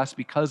QRS,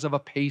 because of a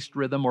paced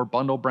rhythm or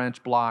bundle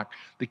branch block,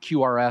 the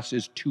QRS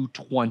is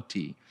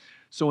 220.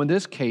 So in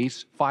this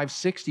case,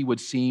 560 would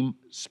seem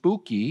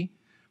spooky,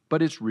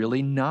 but it's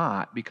really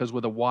not, because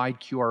with a wide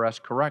QRS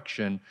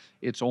correction,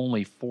 it's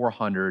only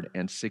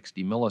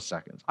 460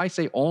 milliseconds. I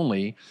say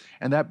only,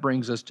 and that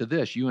brings us to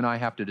this. You and I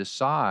have to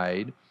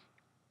decide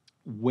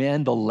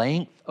when the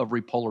length of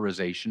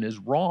repolarization is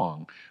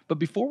wrong. But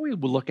before we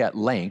look at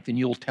length, and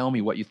you'll tell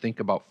me what you think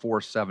about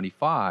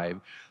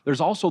 475,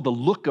 there's also the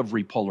look of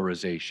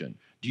repolarization.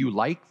 Do you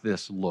like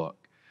this look?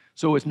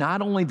 So it's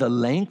not only the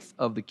length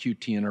of the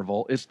QT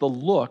interval, it's the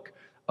look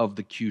of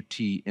the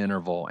QT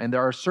interval. And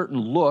there are certain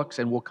looks,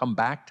 and we'll come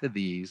back to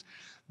these,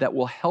 that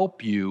will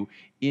help you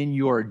in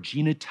your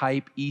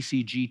genotype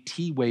ECG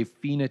T-wave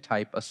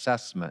phenotype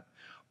assessment.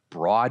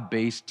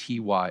 Broad-based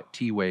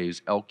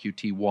T-waves,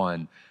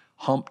 LQT1,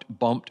 humped,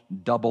 bumped,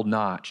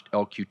 double-notched,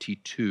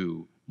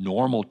 LQT2,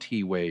 normal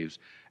T-waves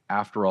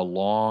after a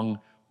long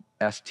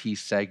ST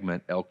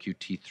segment,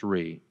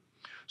 LQT3.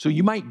 So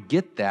you might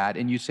get that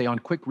and you say on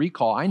quick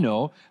recall, I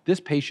know this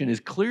patient is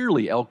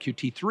clearly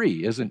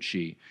LQT3, isn't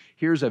she?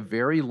 Here's a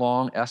very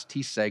long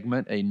ST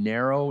segment, a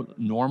narrow,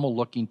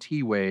 normal-looking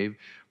T-wave,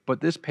 but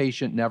this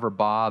patient never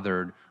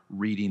bothered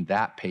reading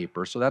that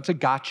paper. So that's a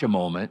gotcha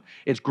moment.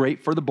 It's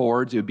great for the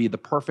boards. It would be the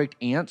perfect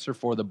answer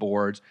for the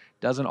boards.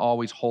 Doesn't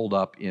always hold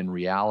up in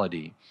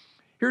reality.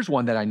 Here's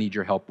one that I need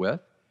your help with.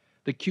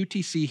 The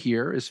QTC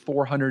here is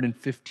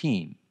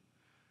 415.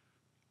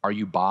 Are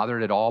you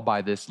bothered at all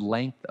by this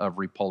length of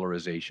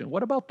repolarization?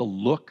 What about the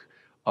look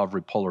of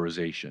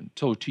repolarization?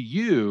 So to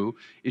you,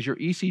 is your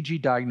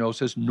ECG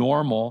diagnosis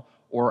normal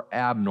or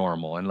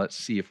abnormal? And let's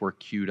see if we're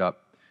queued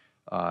up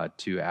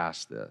to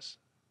ask this.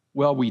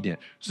 Well, we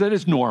didn't. So that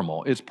is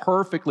normal. It's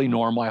perfectly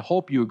normal. I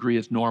hope you agree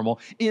it's normal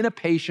in a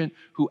patient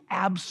who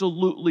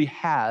absolutely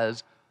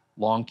has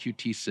long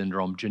QT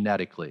syndrome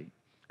genetically.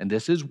 And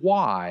this is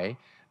why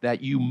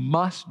that you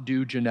must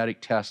do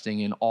genetic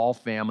testing in all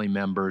family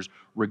members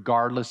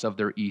regardless of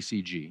their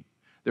ECG.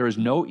 There is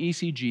no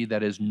ECG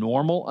that is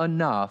normal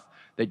enough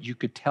that you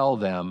could tell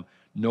them,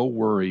 no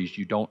worries,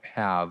 you don't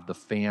have the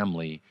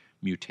family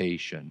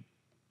mutation.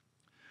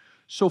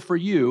 So for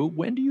you,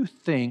 when do you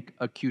think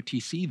a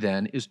QTC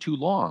then is too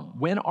long?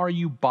 When are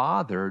you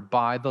bothered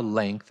by the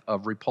length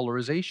of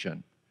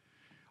repolarization?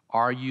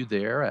 Are you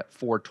there at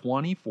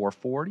 420,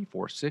 440,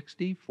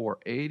 460,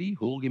 480?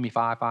 Who'll give me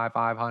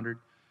 500?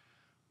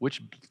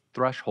 Which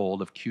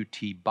threshold of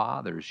QT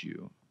bothers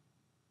you?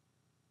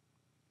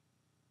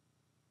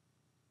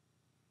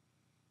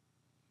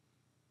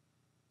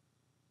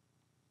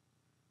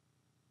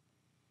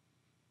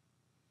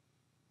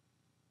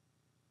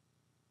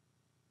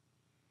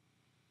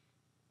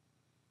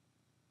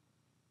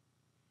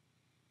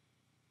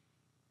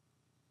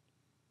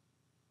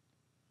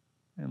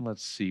 And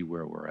let's see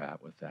where we're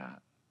at with that.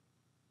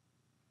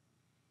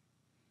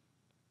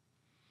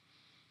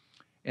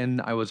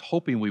 And I was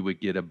hoping we would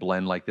get a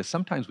blend like this.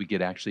 Sometimes we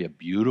get actually a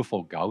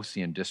beautiful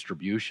Gaussian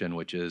distribution,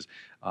 which is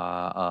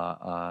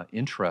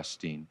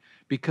interesting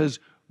because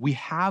we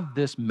have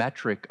this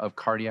metric of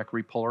cardiac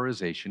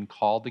repolarization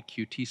called the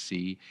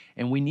QTC,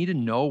 and we need to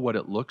know what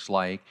it looks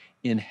like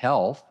in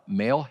health,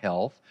 male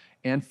health,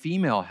 and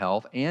female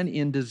health, and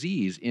in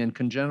disease. In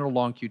congenital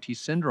long QT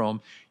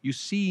syndrome, you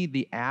see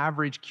the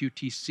average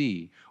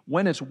QTC.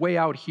 When it's way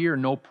out here,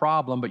 no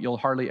problem, but you'll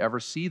hardly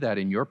ever see that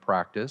in your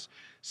practice.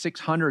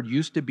 600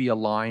 used to be a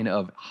line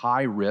of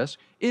high risk.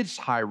 It's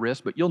high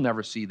risk, but you'll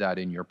never see that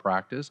in your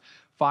practice.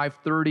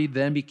 530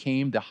 then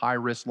became the high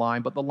risk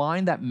line, but the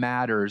line that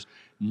matters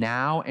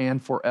now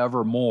and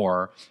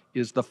forevermore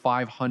is the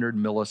 500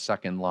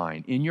 millisecond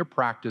line. In your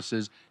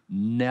practices,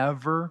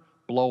 never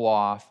blow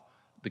off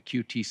the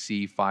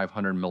QTC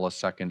 500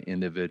 millisecond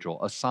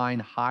individual. Assign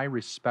high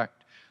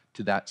respect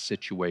to that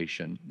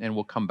situation, and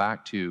we'll come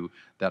back to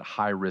that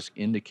high risk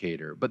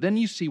indicator. But then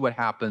you see what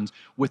happens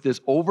with this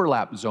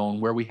overlap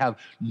zone where we have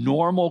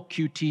normal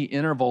QT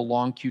interval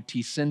long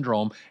QT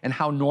syndrome, and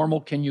how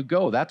normal can you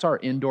go? That's our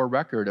indoor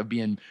record of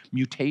being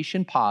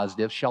mutation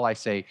positive, shall I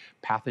say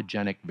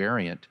pathogenic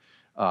variant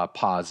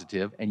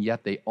positive, and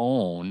yet they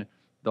own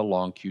the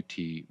long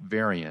QT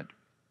variant.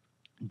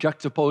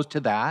 Juxtaposed to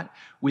that,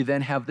 we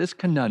then have this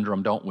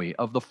conundrum, don't we,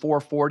 of the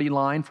 440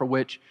 line, for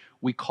which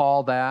we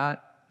call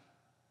that,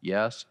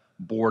 yes,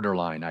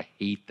 borderline. I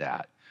hate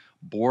that.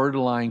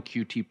 Borderline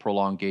QT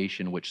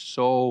prolongation, which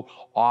so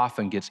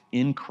often gets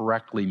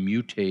incorrectly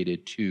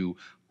mutated to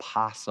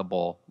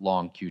possible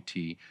long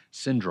QT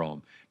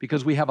syndrome,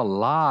 because we have a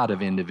lot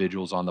of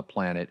individuals on the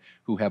planet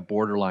who have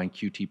borderline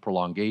QT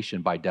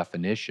prolongation by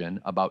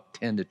definition, about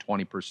 10 to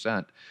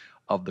 20%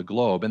 of the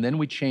globe. And then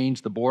we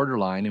change the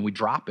borderline and we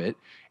drop it.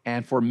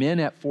 And for men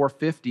at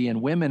 450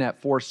 and women at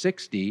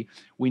 460,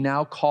 we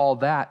now call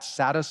that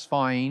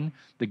satisfying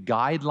the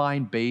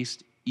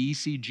guideline-based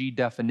ECG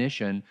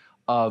definition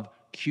of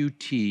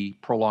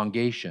QT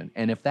prolongation.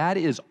 And if that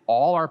is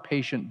all our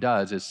patient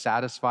does is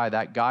satisfy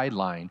that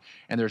guideline,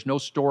 and there's no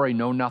story,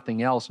 no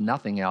nothing else,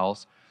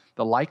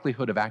 the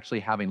likelihood of actually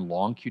having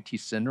long QT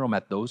syndrome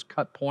at those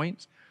cut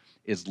points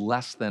is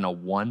less than a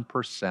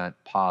 1%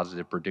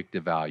 positive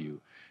predictive value.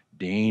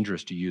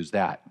 Dangerous to use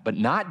that, but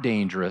not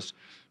dangerous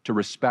to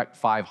respect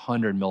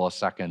 500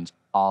 milliseconds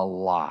a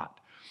lot.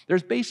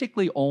 There's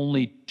basically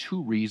only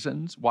two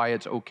reasons why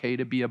it's okay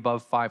to be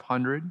above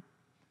 500.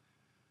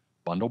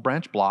 Bundle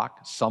branch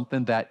block,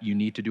 something that you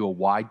need to do a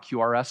wide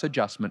QRS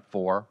adjustment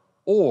for,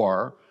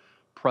 or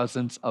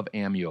presence of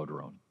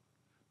amiodarone.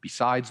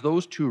 Besides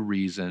those two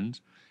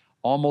reasons,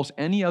 almost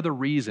any other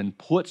reason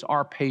puts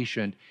our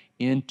patient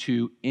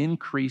into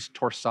increased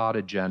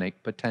torsadogenic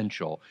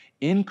potential,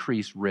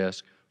 increased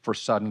risk for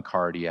sudden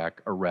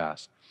cardiac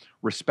arrest.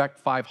 Respect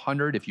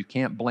 500, if you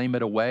can't blame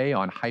it away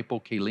on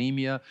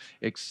hypokalemia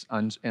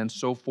and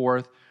so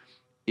forth,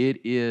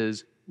 it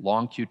is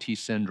long QT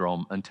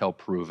syndrome until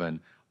proven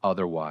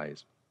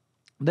otherwise.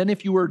 Then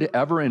if you were to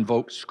ever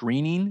invoke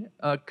screening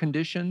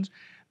conditions,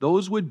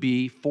 those would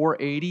be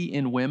 480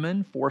 in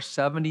women,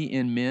 470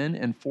 in men,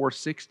 and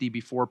 460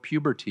 before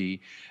puberty.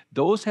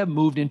 Those have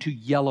moved into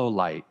yellow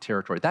light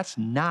territory. That's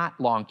not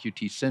long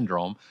QT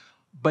syndrome,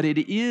 but it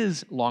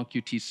is long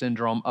QT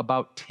syndrome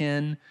about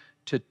 10%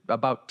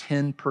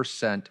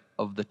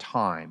 of the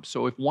time.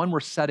 So if one were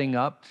setting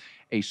up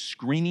a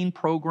screening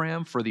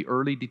program for the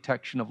early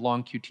detection of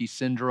long QT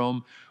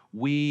syndrome,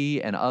 we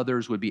and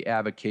others would be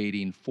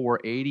advocating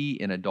 480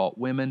 in adult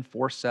women,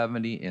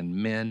 470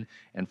 in men,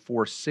 and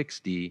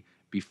 460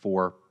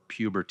 before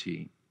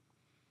puberty.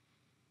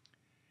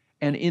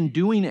 And in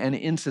doing and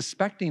in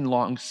suspecting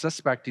long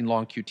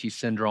QT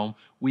syndrome,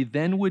 we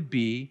then would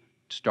be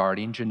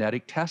starting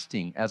genetic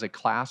testing as a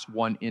class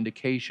 1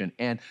 indication.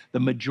 And the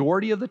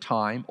majority of the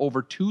time,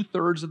 over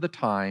 2/3 of the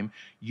time,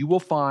 you will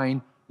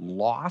find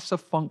loss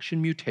of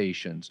function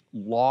mutations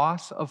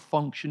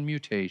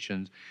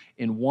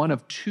in one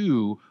of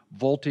 2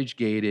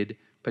 voltage-gated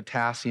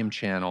potassium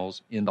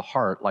channels in the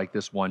heart, like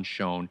this one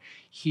shown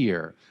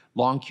here.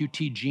 Long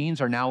QT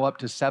genes are now up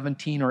to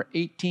 17 or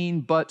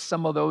 18, but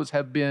some of those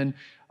have been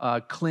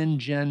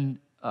ClinGen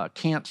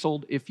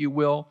canceled, if you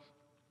will.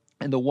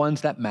 And the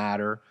ones that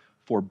matter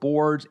for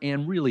boards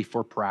and really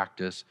for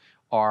practice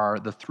are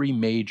the 3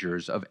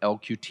 majors of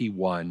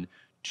LQT1,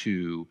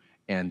 2,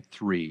 and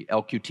 3.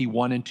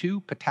 LQT1 and 2,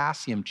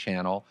 potassium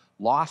channel,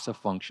 loss of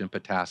function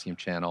potassium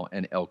channel,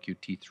 and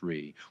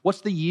LQT3. What's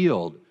the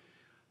yield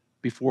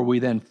before we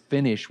then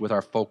finish with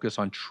our focus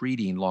on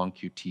treating long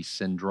QT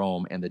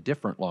syndrome and the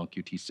different long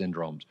QT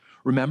syndromes?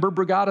 Remember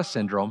Brugada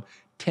syndrome,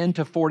 10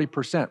 to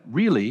 40%,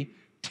 really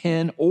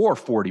 10 or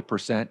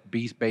 40%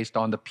 based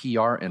on the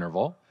PR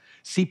interval.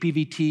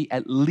 CPVT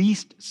at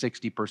least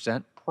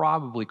 60%,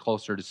 probably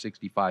closer to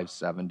 65,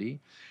 70.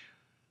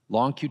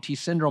 Long QT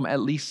syndrome,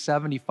 at least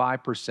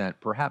 75%,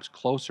 perhaps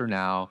closer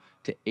now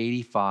to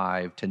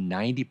 85 to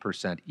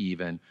 90%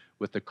 even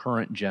with the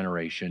current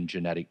generation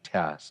genetic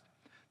test.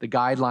 The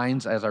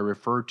guidelines, as I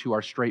referred to,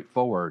 are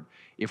straightforward.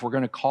 If we're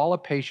going to call a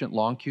patient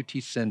long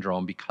QT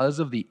syndrome because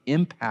of the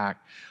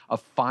impact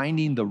of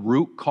finding the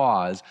root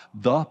cause,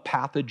 the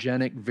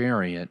pathogenic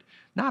variant,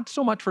 not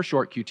so much for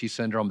short QT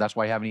syndrome, that's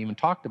why I haven't even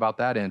talked about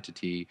that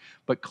entity,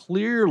 but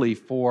clearly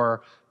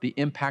for the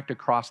impact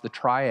across the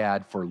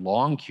triad for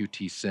long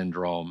QT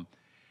syndrome,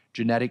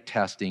 genetic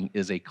testing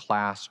is a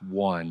class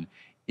 1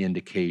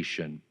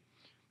 indication.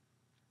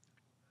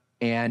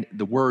 And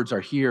the words are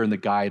here in the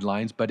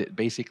guidelines, but it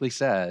basically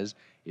says,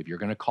 if you're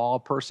going to call a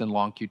person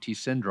long QT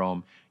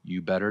syndrome,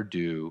 you better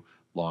do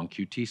long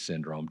QT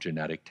syndrome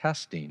genetic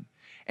testing.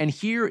 And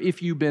here,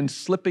 if you've been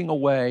slipping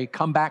away,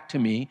 come back to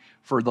me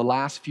for the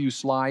last few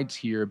slides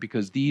here,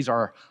 because these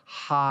are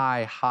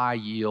high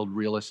yield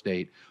real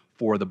estate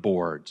for the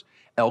boards.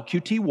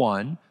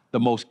 LQT1, the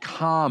most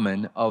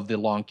common of the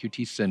long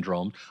QT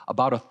syndromes,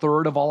 about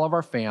 1/3 of all of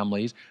our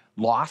families,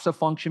 loss of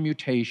function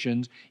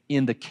mutations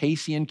in the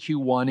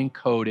KCNQ1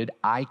 encoded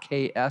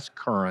IKS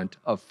current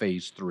of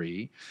phase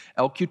 3.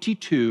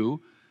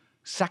 LQT2,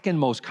 second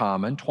most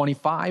common,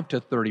 25 to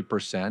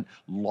 30%,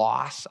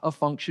 loss of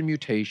function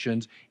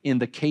mutations in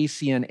the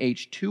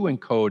KCNH2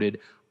 encoded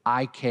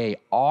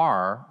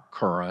IKR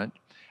current.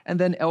 And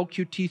then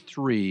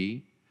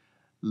LQT3,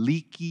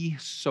 leaky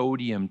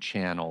sodium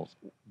channels,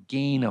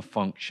 gain of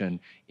function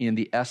in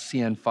the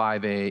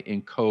SCN5A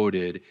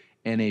encoded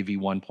NAV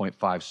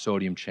 1.5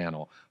 sodium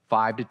channel.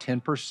 5 to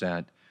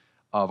 10%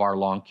 of our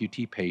long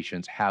QT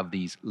patients have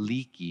these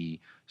leaky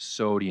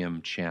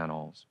sodium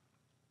channels.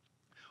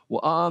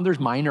 Well, there's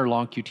minor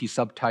long QT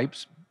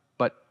subtypes,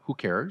 but who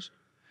cares?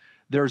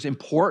 There's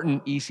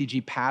important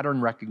ECG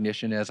pattern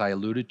recognition, as I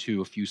alluded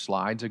to a few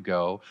slides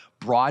ago.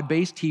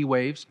 Broad-based T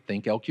waves,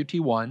 think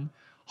LQT1.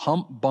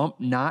 Hump, bump,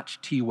 notch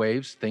T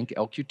waves, think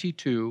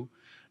LQT2.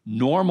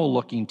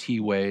 Normal-looking T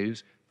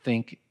waves,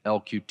 think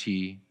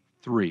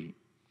LQT3.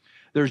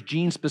 There's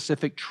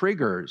gene-specific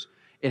triggers.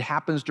 It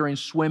happens during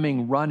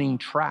swimming, running,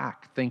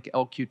 track, think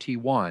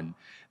LQT1.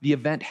 The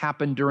event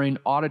happened during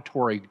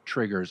auditory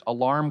triggers,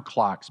 alarm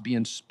clocks,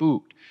 being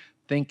spooked,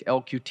 think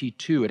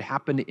LQT2. It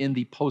happened in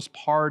the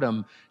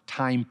postpartum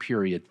time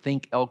period,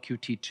 think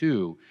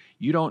LQT2.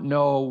 You don't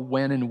know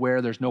when and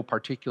where, there's no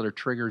particular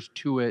triggers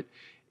to it,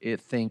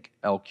 think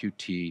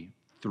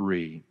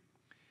LQT3.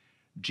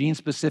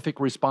 Gene-specific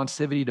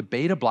responsivity to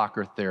beta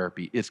blocker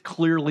therapy is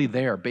clearly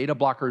there. Beta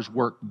blockers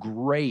work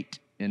great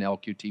in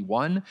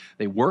LQT1,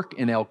 they work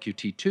in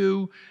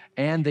LQT2,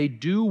 and they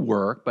do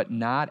work, but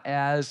not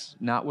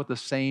with the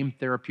same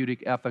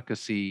therapeutic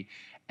efficacy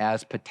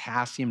as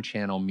potassium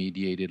channel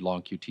mediated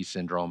long QT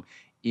syndrome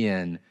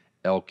in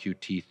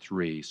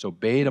LQT3. So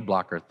beta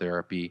blocker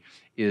therapy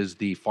is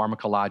the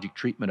pharmacologic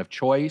treatment of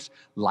choice.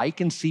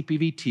 Like in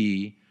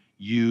CPVT,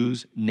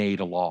 use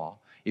Nadolol.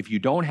 If you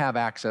don't have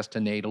access to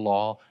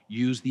Nadolol,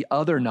 use the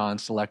other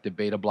non-selective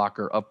beta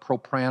blocker of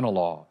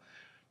propranolol.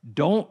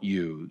 Don't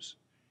use,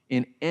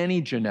 in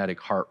any genetic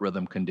heart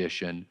rhythm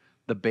condition,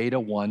 the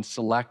beta-1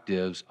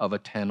 selectives of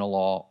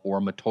atenolol or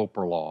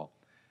metoprolol.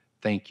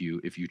 Thank you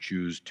if you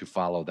choose to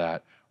follow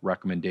that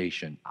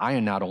recommendation. I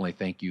not only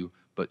thank you,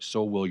 but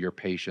so will your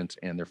patients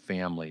and their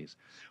families.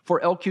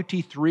 For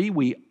LQT3,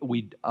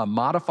 we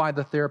modify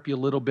the therapy a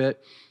little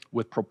bit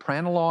with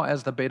propranolol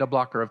as the beta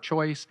blocker of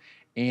choice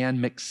and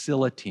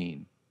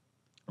mexiletine.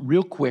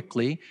 Real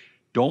quickly,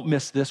 don't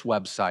miss this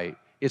website.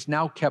 It's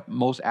now kept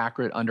most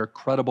accurate under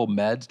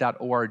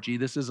crediblemeds.org.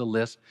 This is a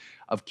list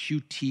of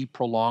QT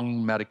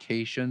prolonging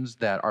medications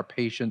that our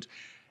patients,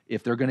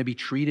 if they're going to be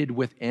treated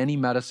with any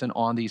medicine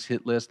on these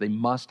hit lists, they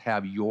must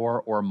have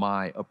your or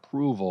my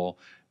approval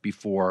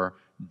before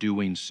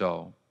doing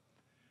so.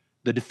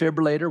 The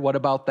defibrillator, what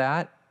about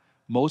that?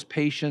 Most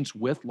patients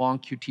with long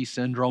QT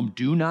syndrome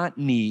do not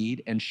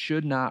need and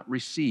should not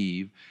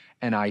receive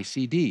an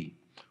ICD.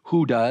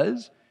 Who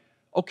does?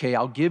 Okay,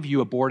 I'll give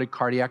you aborted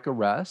cardiac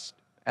arrest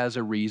as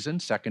a reason,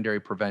 secondary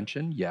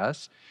prevention,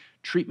 yes.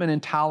 Treatment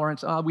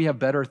intolerance, we have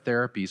better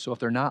therapies, so if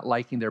they're not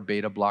liking their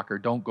beta blocker,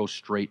 don't go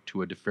straight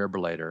to a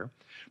defibrillator.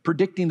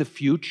 Predicting the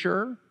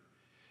future,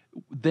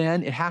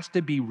 then it has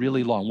to be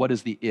really long. What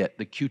is the it?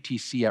 The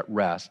QTC at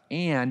rest,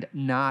 and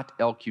not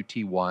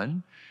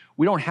LQT1.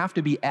 We don't have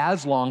to be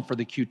as long for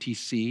the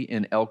QTC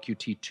in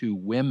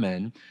LQT2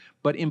 women,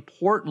 but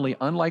importantly,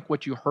 unlike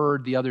what you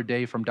heard the other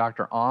day from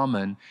Dr.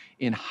 Amon,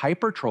 in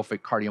hypertrophic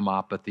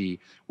cardiomyopathy,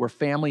 where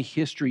family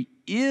history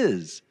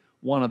is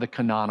one of the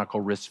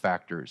canonical risk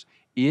factors,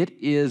 it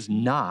is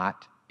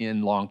not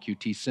in long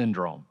QT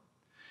syndrome.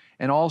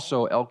 And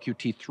also,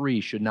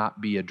 LQT3 should not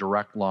be a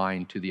direct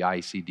line to the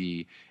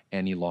ICD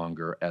any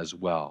longer as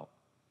well.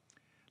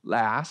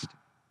 Last,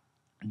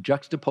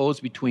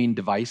 juxtaposed between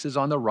devices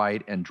on the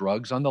right and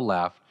drugs on the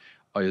left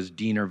is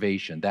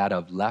denervation, that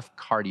of left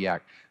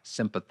cardiac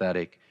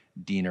sympathetic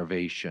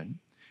denervation.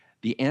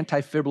 The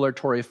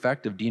antifibrillatory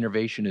effect of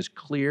denervation is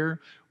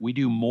clear. We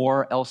do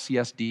more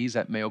LCSDs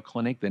at Mayo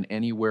Clinic than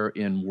anywhere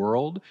in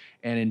world,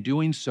 and in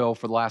doing so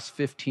for the last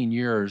 15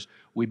 years,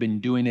 we've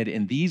been doing it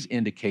in these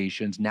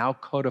indications, now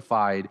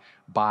codified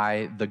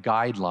by the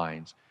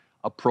guidelines.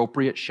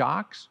 Appropriate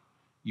shocks,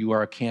 you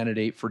are a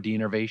candidate for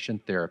denervation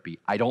therapy.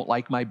 I don't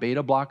like my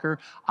beta blocker.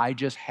 I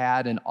just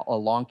had a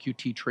long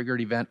QT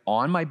triggered event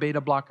on my beta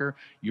blocker.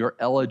 You're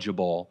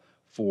eligible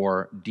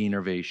for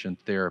denervation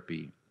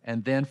therapy.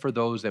 And then for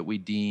those that we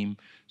deem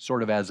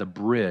sort of as a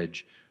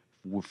bridge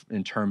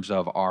in terms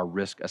of our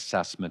risk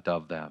assessment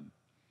of them.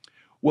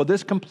 Well,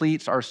 this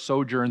completes our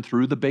sojourn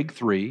through the big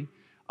three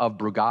of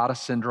Brugada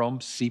syndrome,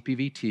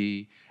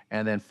 CPVT,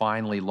 and then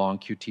finally long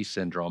QT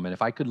syndrome. And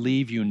if I could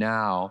leave you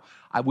now,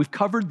 we've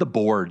covered the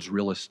board's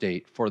real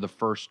estate for the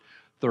first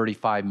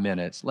 35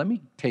 minutes. Let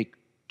me take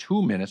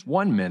 2 minutes,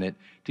 1 minute,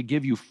 to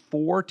give you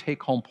 4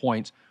 take-home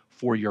points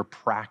for your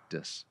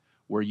practice,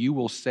 where you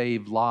will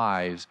save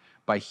lives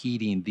by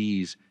heeding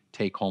these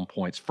take-home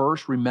points.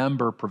 First,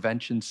 remember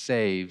prevention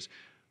saves.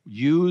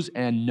 Use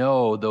and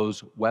know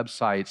those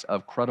websites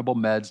of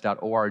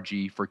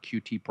crediblemeds.org for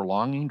QT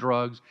prolonging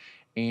drugs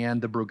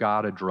and the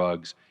Brugada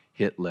drugs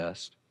hit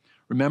list.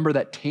 Remember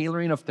that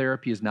tailoring of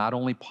therapy is not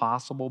only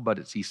possible, but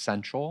it's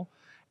essential,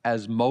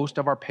 as most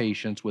of our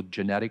patients with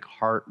genetic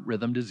heart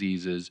rhythm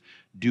diseases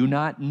do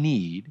not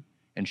need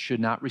and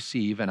should not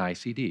receive an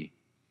ICD.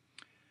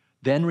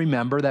 Then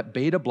remember that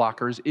beta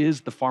blockers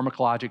is the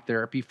pharmacologic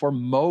therapy for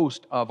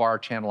most of our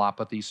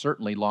channelopathies,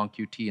 certainly long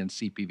QT and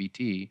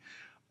CPVT,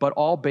 but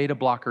all beta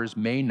blockers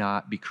may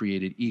not be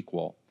created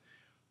equal.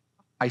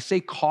 I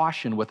say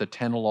caution with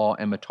atenolol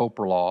and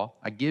metoprolol.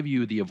 I give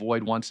you the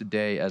avoid once a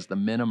day as the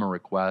minimum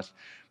request,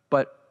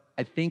 but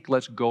I think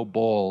let's go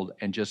bold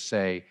and just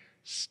say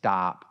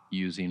stop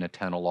using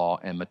atenolol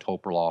and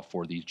metoprolol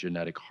for these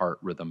genetic heart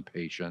rhythm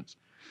patients.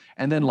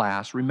 And then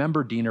last,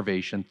 remember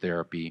denervation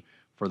therapy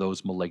for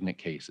those malignant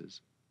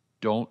cases.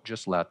 Don't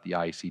just let the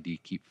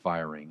ICD keep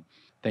firing.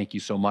 Thank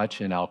you so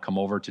much, and I'll come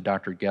over to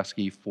Dr.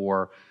 Geske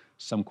for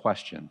some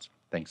questions.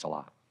 Thanks a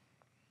lot.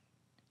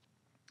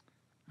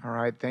 All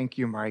right, thank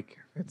you, Mike.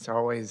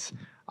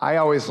 I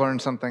always learn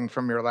something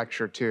from your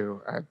lecture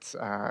too. It's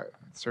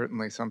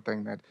certainly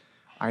something that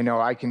I know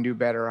I can do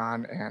better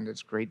on, and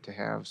it's great to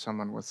have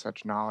someone with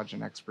such knowledge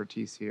and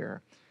expertise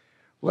here.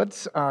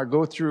 Let's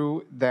go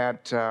through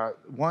that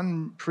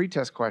one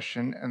pretest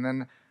question, and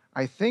then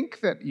I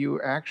think that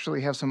you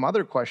actually have some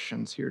other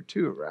questions here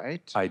too,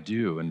 right? I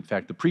do. In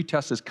fact, the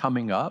pretest is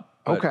coming up.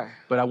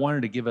 But I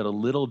wanted to give it a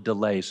little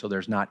delay so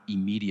there's not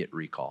immediate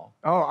recall.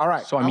 Oh, all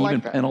right. So I'm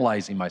even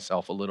penalizing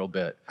myself a little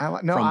bit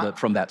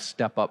from that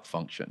step up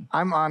function.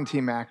 I'm on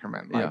Team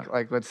Ackerman.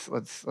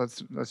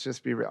 Let's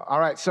just be real. All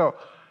right. So,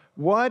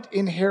 what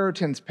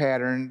inheritance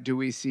pattern do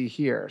we see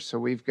here? So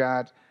we've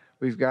got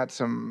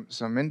some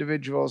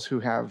individuals who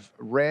have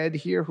red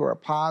here who are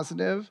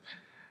positive.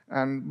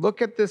 And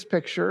look at this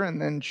picture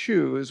and then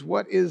choose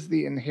what is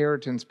the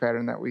inheritance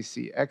pattern that we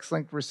see.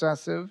 X-linked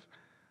recessive,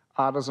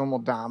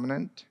 autosomal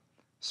dominant,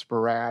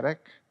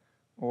 sporadic,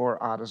 or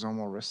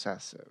autosomal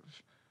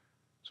recessive.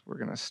 So we're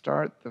going to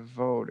start the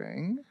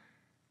voting.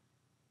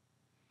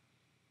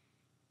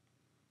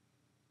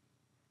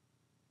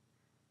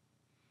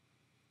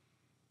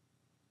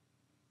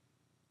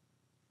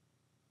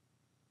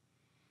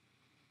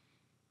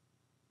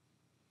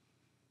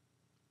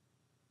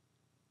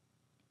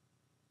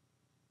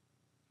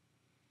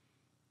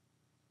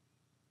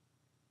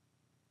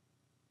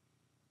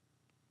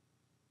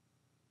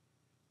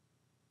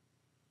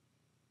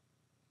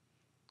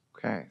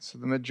 Okay, so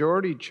the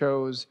majority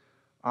chose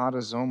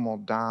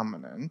autosomal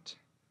dominant.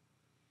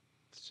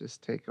 Let's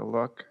just take a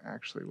look.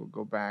 Actually, we'll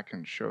go back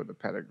and show the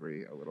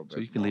pedigree a little bit. So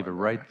you can leave it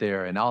right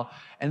there.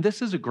 And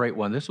this is a great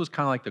one. This was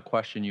kind of like the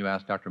question you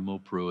asked Dr.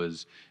 Mulpru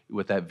is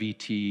with that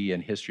VT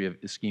and history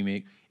of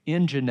ischemic.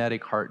 In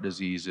genetic heart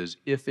diseases,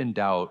 if in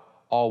doubt,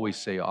 always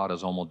say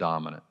autosomal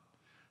dominant.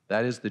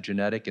 That is the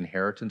genetic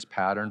inheritance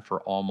pattern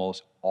for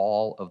almost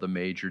all of the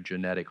major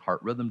genetic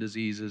heart rhythm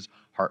diseases,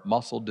 heart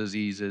muscle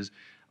diseases,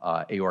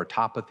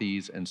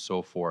 aortopathies, and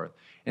so forth.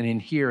 And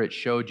in here, it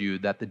showed you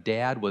that the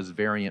dad was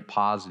variant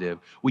positive.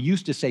 We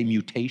used to say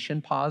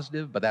mutation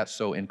positive, but that's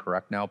so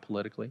incorrect now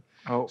politically.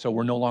 Oh. So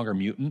we're no longer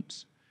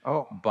mutants.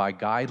 Oh. By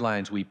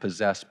guidelines, we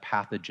possess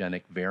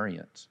pathogenic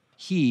variants.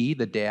 He,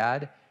 the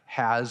dad,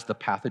 has the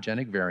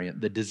pathogenic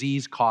variant. The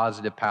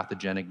disease-causative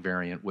pathogenic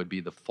variant would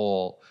be the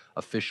full,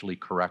 officially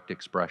correct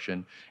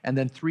expression. And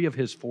then 3 of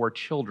his 4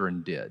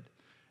 children did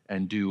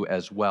and do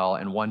as well,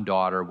 and 1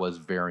 daughter was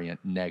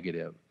variant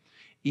negative.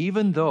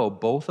 Even though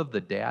both of the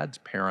dad's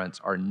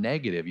parents are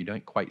negative, you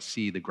don't quite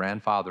see the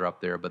grandfather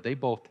up there, but they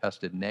both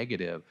tested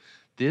negative.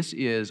 This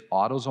is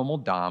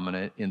autosomal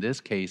dominant, in this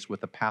case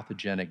with a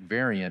pathogenic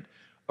variant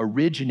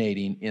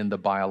originating in the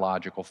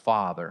biological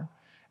father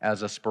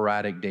as a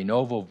sporadic de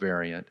novo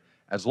variant,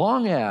 as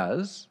long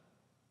as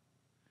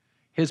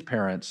his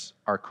parents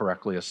are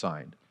correctly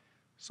assigned.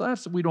 So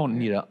we don't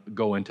need to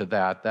go into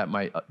that. That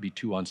might be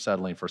too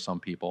unsettling for some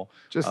people.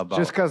 Just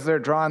because they're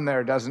drawn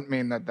there doesn't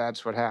mean that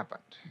that's what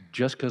happened.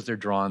 Just because they're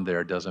drawn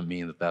there doesn't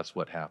mean that that's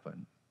what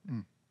happened.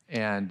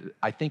 And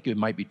I think it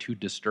might be too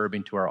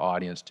disturbing to our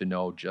audience to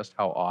know just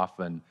how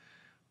often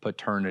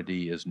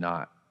paternity is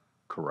not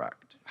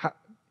correct.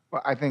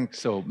 Well, I think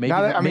so. Maybe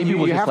you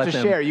we'll have to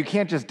share. You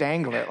can't just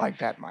dangle it like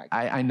that, Mike.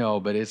 I know,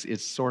 but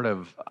it's sort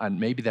of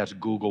maybe that's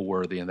Google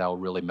worthy, and that will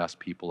really mess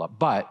people up.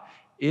 But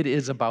it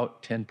is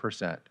about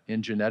 10%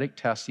 in genetic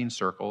testing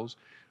circles.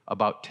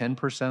 About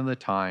 10% of the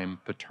time,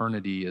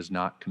 paternity is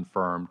not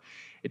confirmed.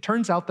 It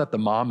turns out that the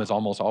mom is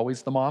almost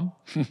always the mom,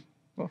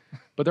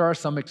 but there are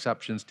some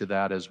exceptions to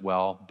that as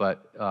well.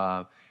 But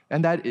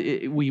and that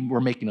we're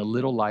making a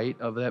little light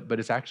of that, but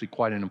it's actually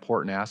quite an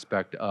important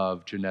aspect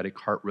of genetic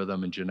heart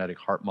rhythm and genetic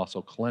heart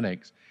muscle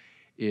clinics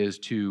is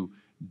to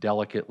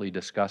delicately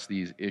discuss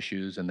these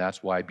issues, and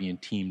that's why being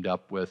teamed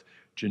up with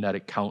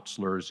genetic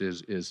counselors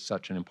is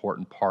such an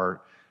important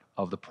part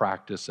of the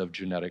practice of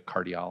genetic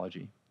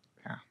cardiology.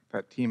 Yeah,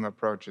 that team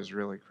approach is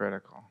really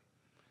critical.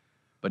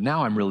 But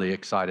now I'm really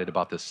excited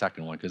about this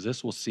second one because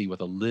this will see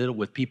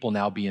with people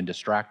now being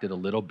distracted a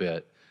little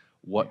bit,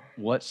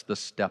 what's the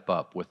step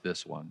up with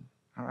this one?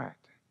 All right.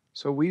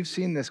 So we've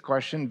seen this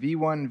question,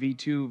 V1,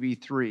 V2,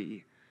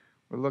 V3.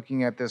 We're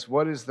looking at this.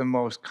 What is the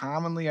most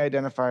commonly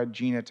identified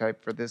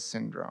genotype for this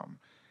syndrome?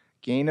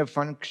 Gain of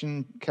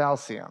function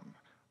calcium,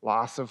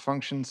 loss of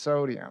function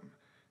sodium,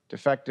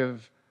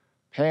 defective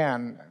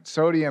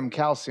sodium,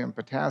 calcium,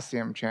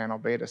 potassium channel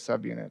beta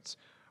subunits,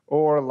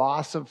 or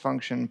loss of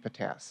function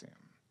potassium.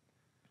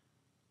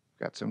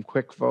 Got some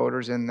quick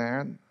voters in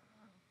there.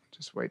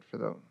 Just wait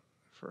for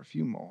a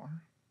few more.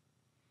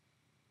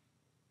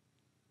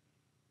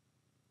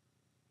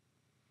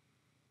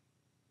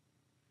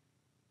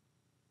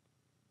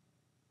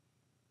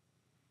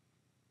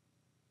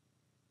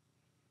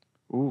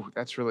 Ooh,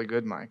 that's really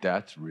good, Mike.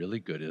 That's really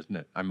good, isn't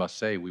it? I must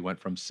say, we went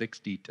from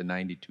 60 to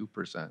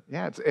 92%.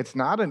 Yeah, it's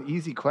not an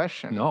easy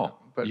question. No,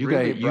 but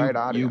really bright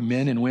audience. You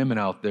men and women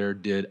out there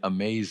did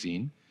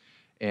amazing,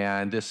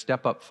 and this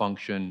step-up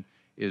function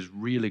is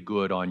really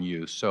good on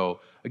you. So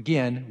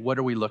again, what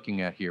are we looking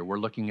at here? We're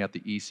looking at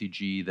the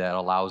ECG that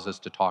allows us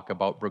to talk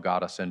about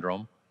Brugada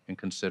syndrome and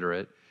consider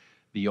it.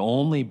 The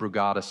only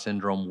Brugada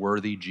syndrome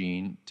worthy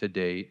gene to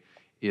date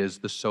is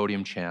the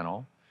sodium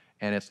channel,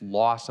 and it's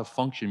loss of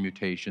function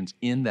mutations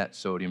in that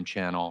sodium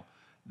channel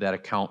that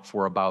account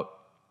for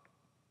about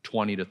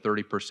 20 to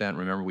 30%.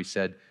 Remember, we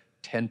said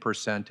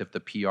 10% if the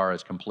PR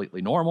is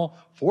completely normal,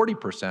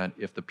 40%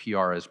 if the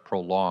PR is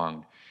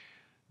prolonged.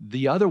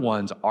 The other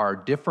ones are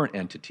different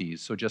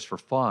entities. So just for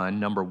fun,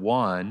 number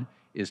 1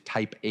 is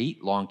type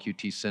 8 long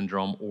QT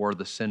syndrome, or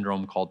the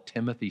syndrome called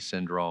Timothy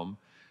syndrome.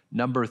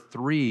 Number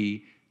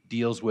 3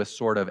 deals with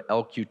sort of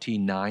LQT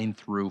 9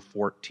 through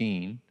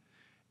 14.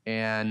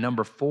 And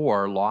number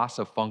 4, loss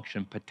of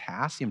function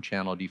potassium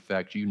channel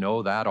defect. You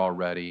know that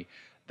already.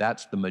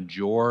 That's the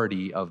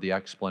majority of the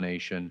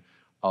explanation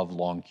of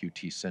long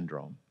QT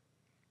syndrome.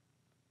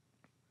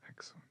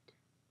 Excellent.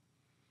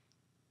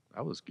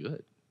 That was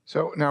good.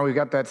 So now we've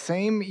got that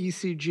same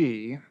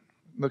ECG,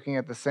 looking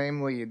at the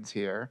same leads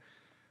here.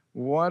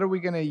 What are we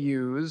going to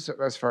use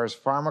as far as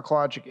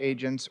pharmacologic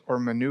agents or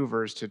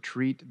maneuvers to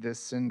treat this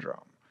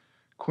syndrome?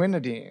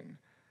 Quinidine,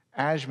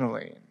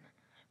 ajmaline,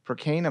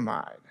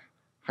 procainamide,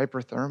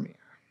 hyperthermia.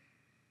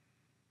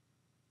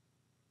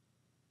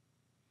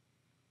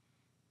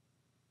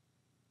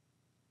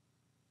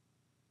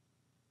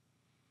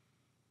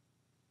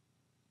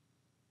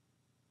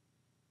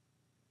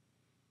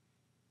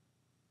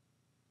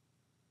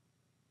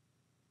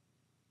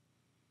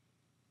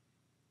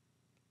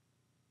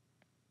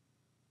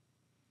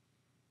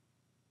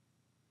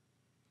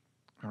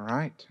 All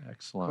right.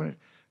 Excellent.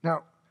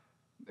 Now,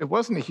 it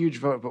wasn't a huge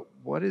vote, but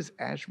what is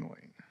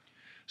ajmaline?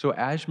 So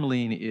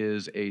ajmaline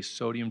is a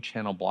sodium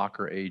channel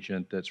blocker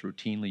agent that's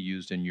routinely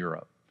used in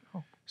Europe.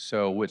 Oh.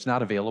 So it's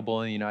not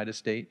available in the United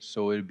States.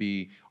 So it'd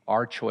be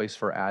our choice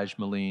for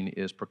ajmaline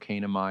is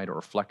procainamide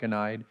or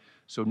flecainide.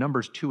 So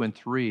numbers 2 and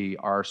 3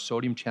 are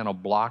sodium channel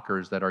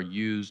blockers that are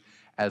used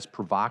as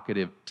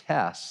provocative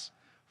tests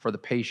for the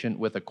patient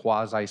with a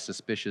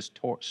quasi-suspicious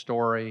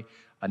story,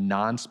 a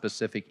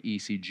non-specific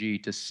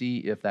ECG to see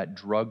if that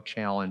drug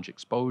challenge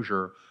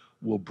exposure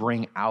will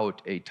bring out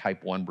a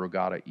type 1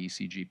 Brugada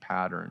ECG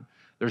pattern.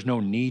 There's no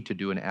need to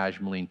do an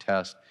ajmaline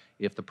test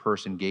if the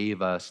person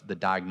gave us the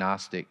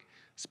diagnostic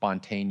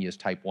spontaneous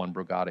type 1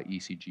 Brugada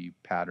ECG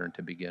pattern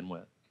to begin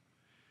with.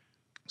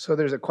 So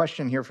there's a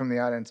question here from the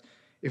audience.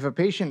 If a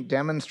patient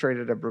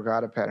demonstrated a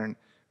Brugada pattern,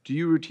 do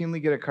you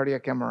routinely get a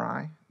cardiac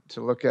MRI to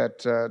look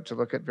at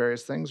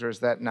various things, or is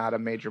that not a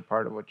major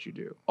part of what you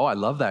do? Oh, I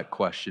love that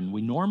question.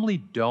 We normally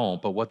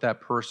don't, but what that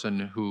person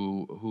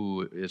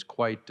who is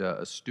quite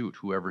astute,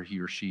 whoever he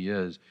or she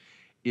is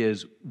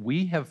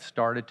we have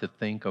started to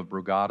think of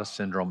Brugada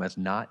syndrome as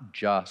not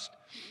just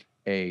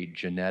a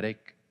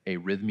genetic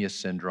arrhythmia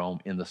syndrome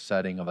in the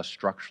setting of a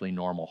structurally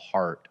normal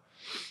heart,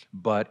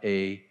 but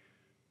a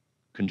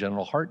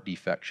congenital heart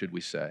defect, should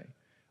we say,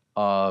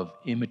 of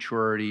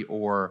immaturity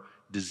or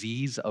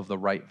disease of the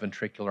right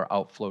ventricular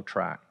outflow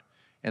tract.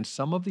 And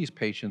some of these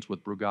patients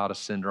with Brugada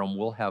syndrome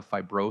will have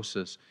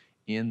fibrosis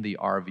in the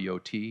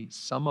RVOT.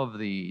 Some of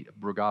the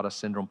Brugada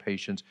syndrome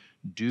patients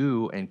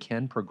do and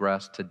can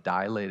progress to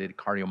dilated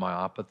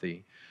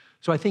cardiomyopathy.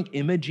 So I think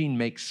imaging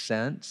makes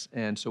sense,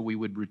 and so we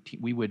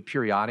would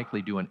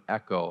periodically do an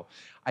echo.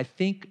 I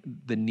think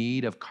the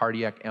need of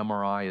cardiac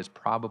MRI is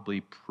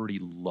probably pretty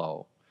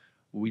low.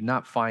 We're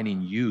not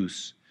finding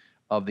use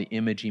of the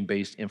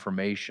imaging-based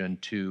information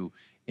to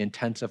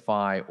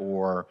intensify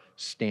or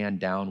stand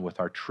down with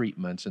our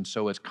treatments. And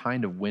so it's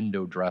kind of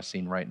window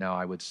dressing right now,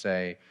 I would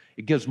say.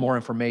 It gives more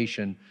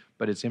information,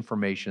 but it's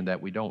information that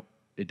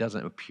it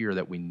doesn't appear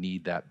that we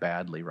need that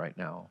badly right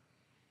now.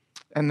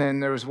 And then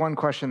there was one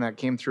question that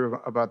came through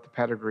about the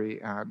pedigree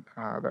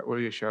that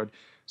William showed.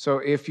 So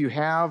if you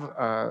have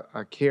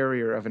a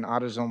carrier of an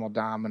autosomal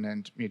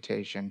dominant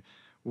mutation,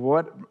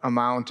 what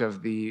amount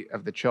of the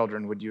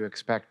children would you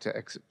expect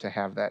to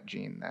have that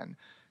gene then?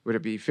 Would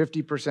it be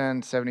 50%,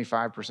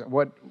 75%?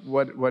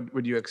 What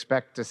would you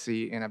expect to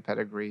see in a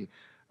pedigree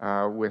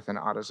with an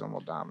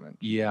autosomal dominant?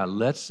 Yeah,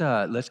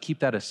 let's keep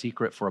that a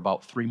secret for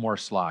about 3 more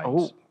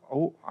slides.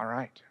 Oh, all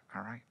right.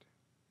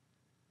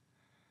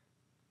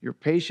 Your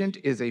patient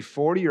is a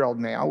 40-year-old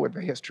male with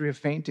a history of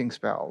fainting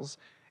spells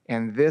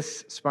and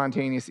this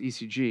spontaneous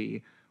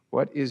ECG.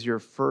 What is your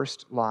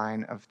first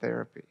line of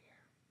therapy?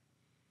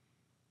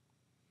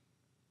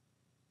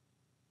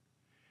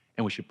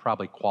 And we should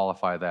probably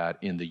qualify that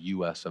in the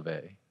US of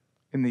A.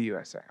 In the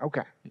USA,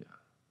 okay. Yeah.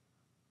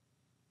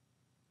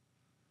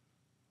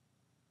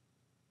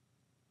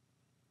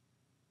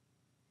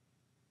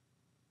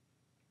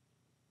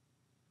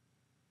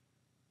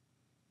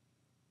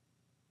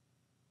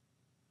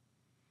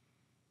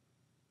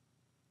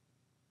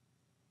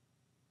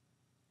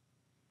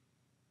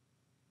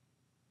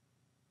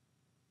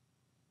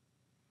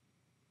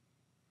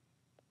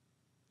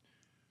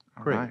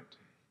 All Great. right.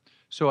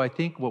 So I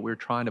think what we're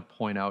trying to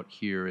point out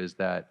here is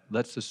that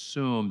let's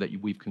assume that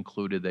we've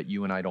concluded that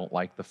you and I don't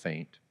like the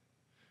faint,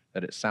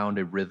 that it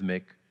sounded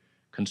rhythmic,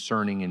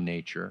 concerning in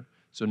nature.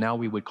 So now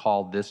we would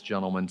call this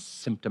gentleman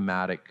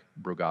symptomatic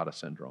Brugada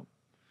syndrome.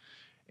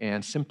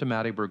 And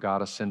symptomatic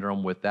Brugada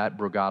syndrome with that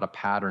Brugada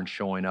pattern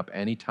showing up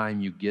anytime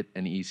you get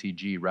an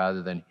ECG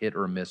rather than hit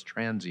or miss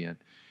transient.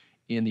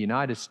 In the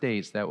United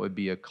States, that would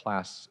be a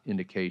class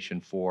indication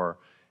for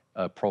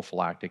a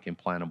prophylactic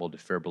implantable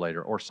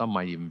defibrillator, or some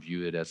might even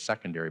view it as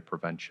secondary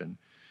prevention.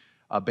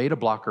 A beta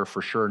blocker,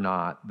 for sure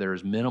not.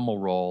 There's minimal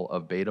role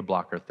of beta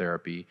blocker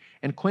therapy.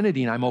 And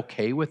quinidine, I'm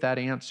okay with that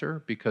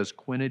answer because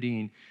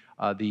quinidine,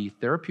 the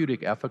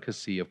therapeutic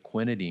efficacy of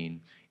quinidine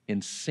in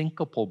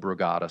syncopal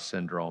Brugada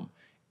syndrome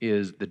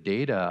is the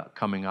data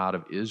coming out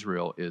of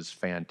Israel is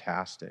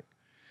fantastic.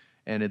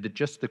 And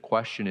just the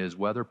question is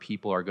whether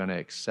people are going to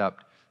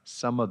accept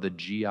some of the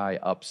GI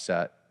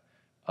upset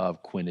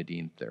of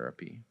quinidine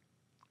therapy.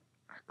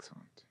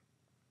 Excellent.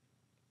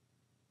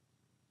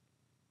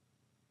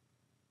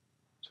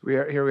 So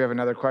here we have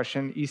another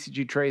question.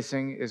 ECG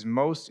tracing is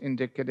most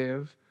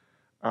indicative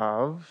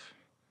of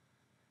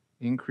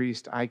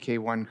increased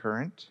IK1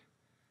 current,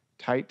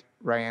 tight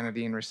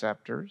ryanodine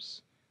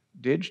receptors,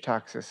 DIG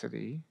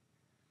toxicity,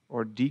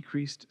 or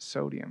decreased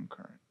sodium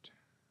current?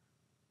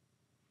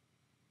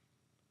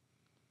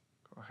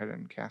 Go ahead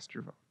and cast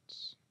your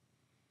votes.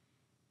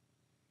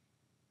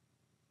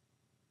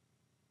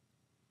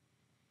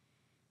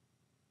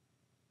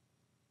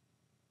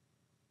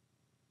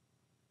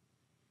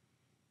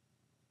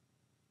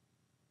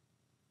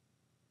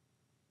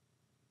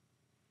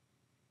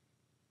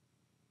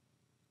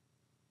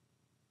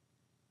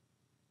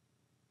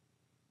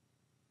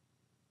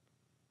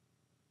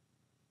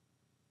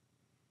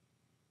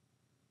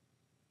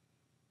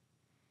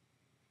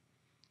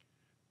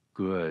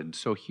 Good.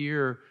 So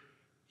here,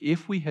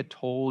 if we had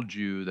told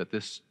you that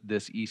this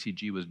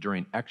ECG was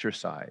during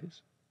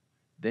exercise,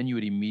 then you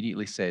would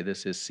immediately say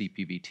this is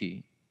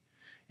CPVT.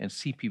 And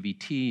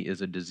CPVT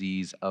is a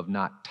disease of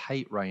not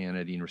tight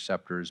ryanodine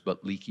receptors,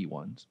 but leaky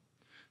ones.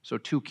 So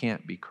 2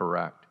 can't be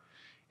correct.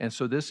 And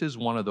so this is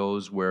one of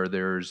those where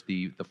there's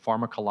the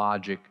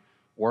pharmacologic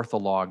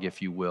ortholog,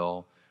 if you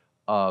will,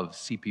 of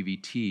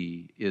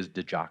CPVT is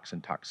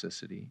digoxin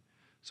toxicity.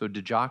 So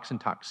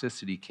digoxin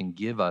toxicity can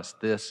give us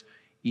this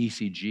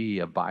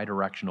ECG, a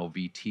bidirectional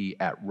VT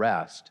at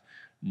rest,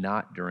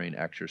 not during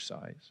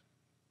exercise.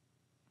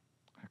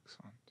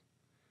 Excellent.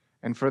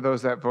 And for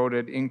those that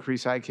voted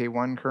increase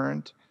IK1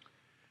 current?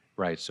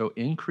 Right, so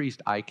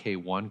increased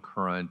IK1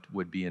 current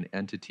would be an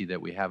entity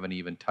that we haven't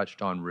even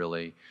touched on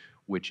really,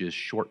 which is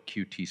short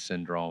QT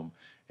syndrome.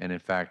 And in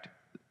fact,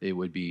 it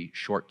would be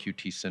short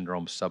QT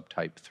syndrome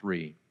subtype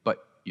 3,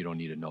 but you don't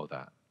need to know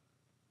that.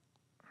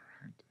 All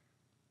right.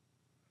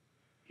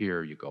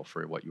 Here you go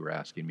for what you were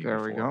asking me before.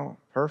 There we go.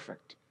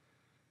 Perfect.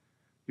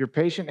 Your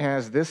patient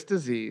has this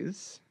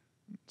disease,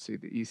 let's see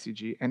the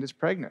ECG, and is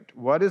pregnant.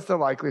 What is the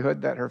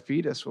likelihood that her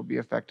fetus will be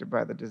affected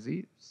by the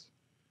disease?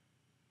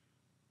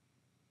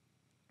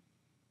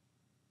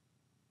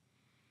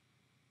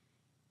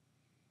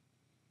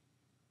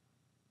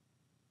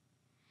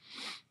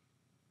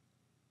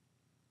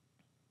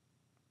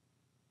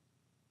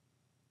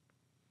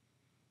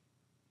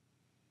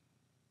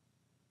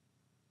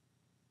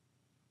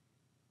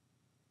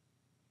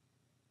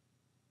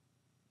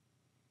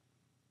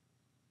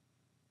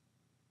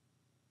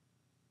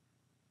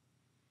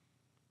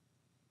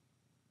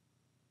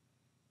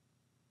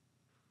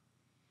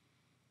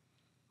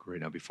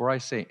 Great. Now, before I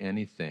say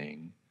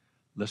anything,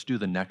 let's do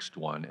the next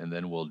one, and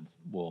then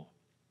we'll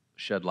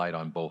shed light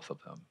on both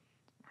of them.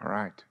 All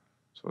right.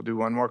 So we'll do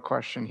one more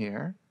question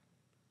here.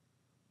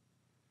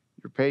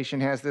 Your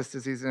patient has this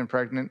disease and is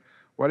pregnant.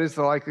 What is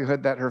the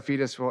likelihood that her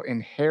fetus will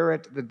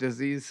inherit the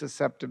disease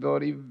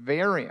susceptibility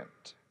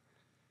variant?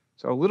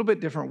 So a little bit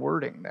different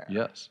wording there.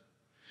 Yes.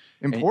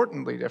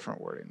 Importantly different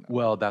wording, though.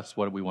 Well, that's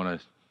what we want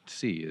to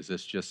see. Is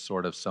this just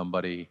sort of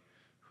somebody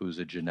who's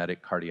a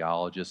genetic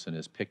cardiologist and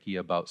is picky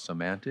about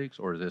semantics,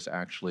 or is this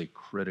actually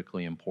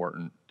critically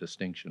important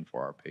distinction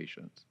for our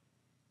patients?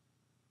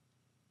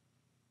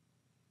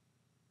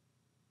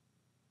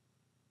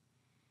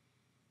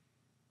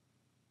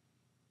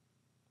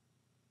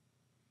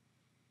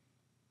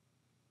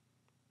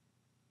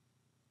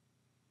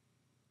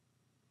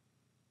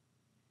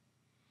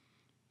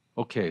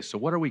 Okay, so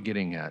what are we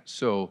getting at?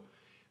 So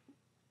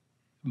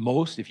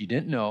if you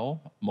didn't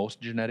know,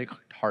 most genetic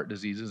heart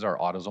diseases are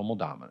autosomal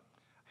dominant.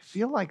 I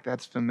feel like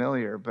that's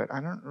familiar, but I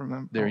don't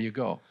remember. There you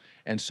go.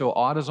 And so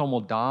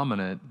autosomal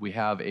dominant, we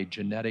have a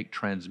genetic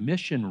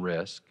transmission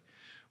risk,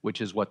 which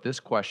is what this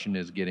question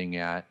is getting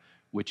at,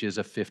 which is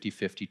a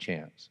 50-50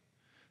 chance.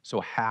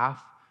 So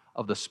half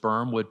of the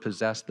sperm would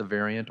possess the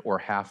variant, or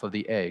half of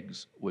the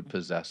eggs would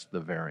possess the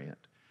variant.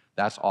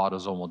 That's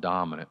autosomal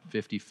dominant,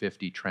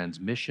 50-50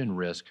 transmission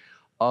risk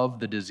of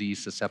the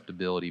disease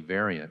susceptibility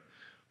variant.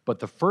 But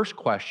the first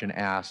question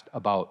asked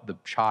about the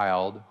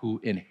child who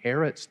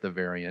inherits the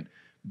variant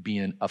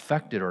being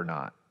affected or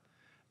not.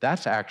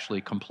 That's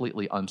actually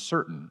completely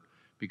uncertain,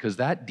 because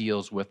that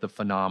deals with the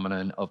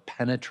phenomenon of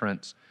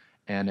penetrance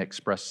and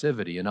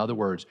expressivity. In other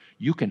words,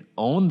 you can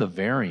own the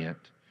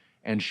variant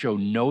and show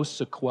no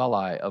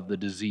sequelae of the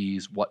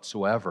disease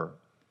whatsoever.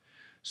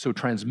 So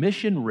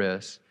transmission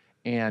risk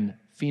and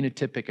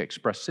phenotypic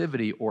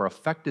expressivity or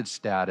affected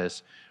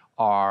status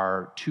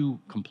are 2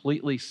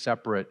 completely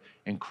separate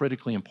and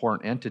critically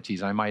important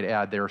entities. I might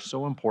add, they're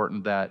so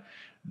important that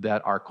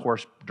our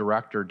course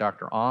director,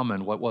 Dr.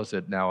 Amon, what was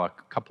it now, a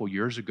couple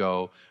years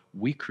ago,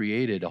 we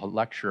created a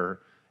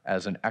lecture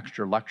as an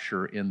extra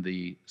lecture in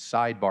the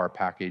sidebar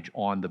package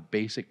on the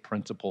basic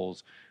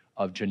principles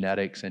of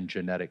genetics and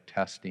genetic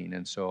testing.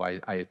 And so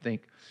I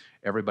think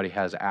everybody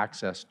has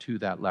access to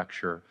that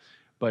lecture.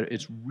 But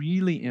it's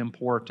really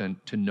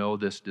important to know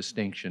this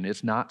distinction.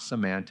 It's not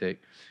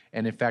semantic.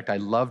 And in fact, I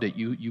loved it.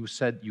 You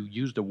said, you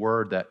used a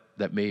word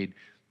that made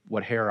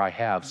what hair I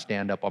have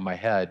stand up on my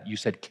head. You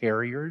said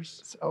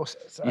carriers? Oh,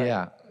 sorry.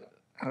 Yeah.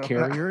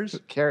 Carriers?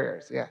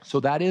 Carriers, yeah. So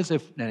that is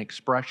an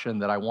expression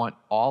that I want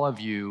all of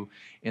you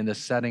in the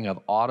setting of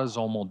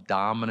autosomal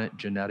dominant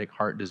genetic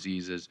heart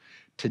diseases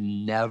to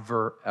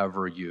never,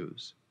 ever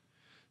use.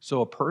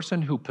 So a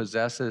person who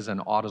possesses an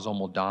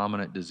autosomal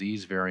dominant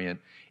disease variant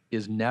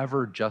is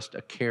never just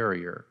a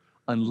carrier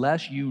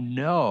unless you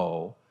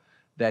know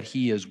that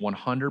he is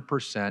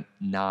 100%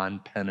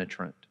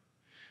 non-penetrant.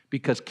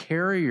 Because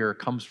carrier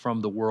comes from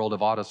the world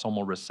of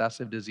autosomal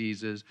recessive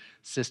diseases,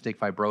 cystic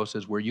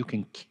fibrosis, where you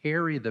can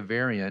carry the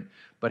variant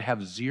but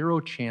have zero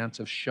chance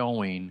of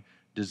showing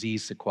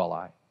disease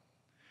sequelae.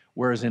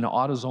 Whereas in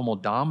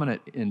autosomal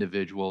dominant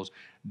individuals,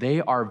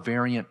 they are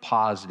variant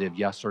positive,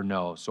 yes or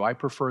no. So I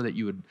prefer that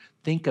you would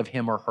think of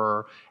him or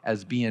her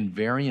as being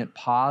variant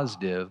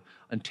positive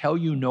until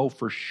you know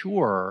for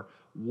sure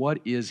what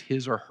is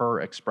his or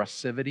her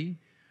expressivity,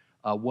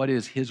 what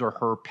is his or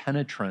her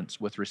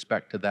penetrance with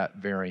respect to that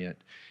variant.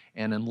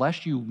 And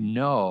unless you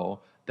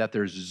know that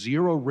there's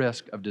zero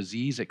risk of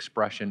disease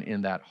expression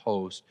in that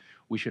host,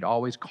 we should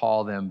always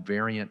call them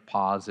variant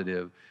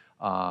positive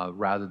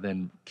rather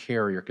than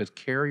carrier, because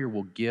carrier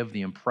will give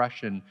the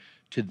impression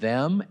to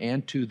them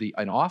and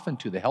often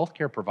to the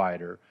healthcare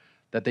provider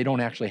that they don't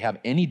actually have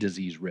any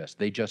disease risk.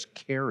 They just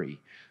carry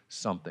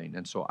something.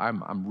 And so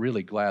I'm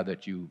really glad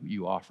that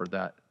you offer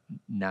that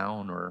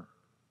noun or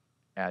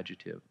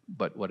adjective,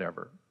 but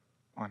whatever.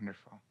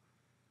 Wonderful.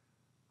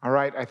 All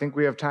right, I think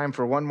we have time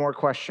for one more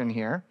question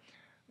here.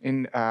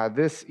 In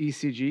this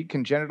ECG,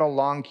 congenital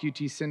long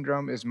QT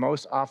syndrome is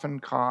most often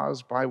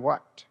caused by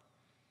what?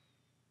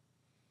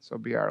 This will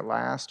be our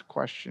last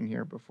question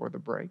here before the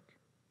break.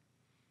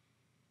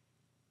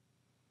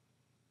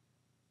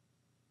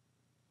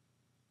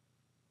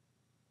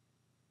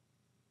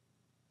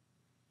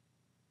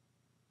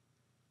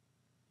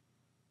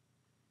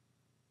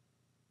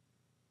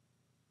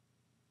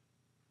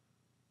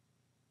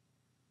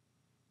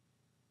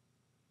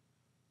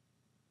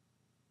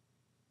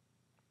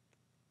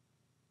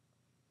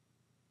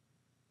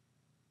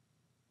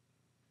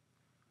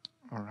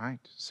 All right,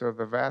 so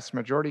the vast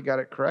majority got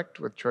it correct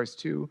with choice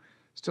 2.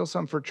 Still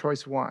some for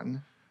choice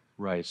 1.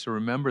 Right, so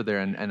remember there,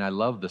 and I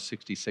love the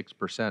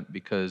 66%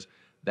 because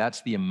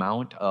that's the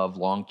amount of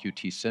long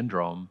QT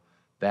syndrome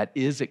that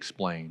is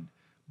explained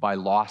by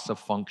loss of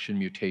function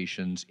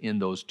mutations in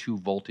those 2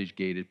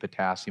 voltage-gated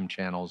potassium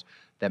channels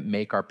that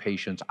make our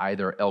patients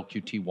either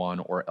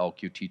LQT1 or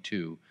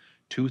LQT2.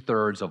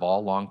 2/3 of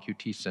all long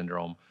QT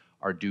syndrome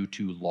are due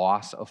to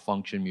loss of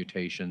function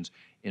mutations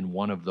in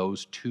one of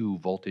those 2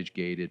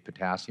 voltage-gated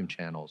potassium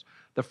channels.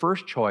 The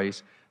first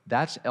choice,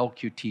 that's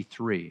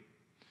LQT3.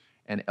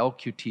 And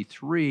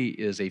LQT3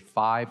 is a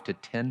 5 to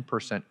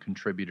 10%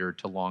 contributor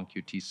to long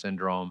QT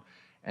syndrome,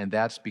 and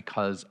that's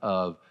because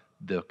of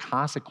the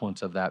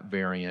consequence of that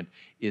variant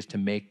is to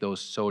make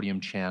those sodium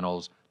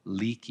channels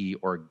leaky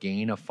or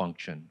gain of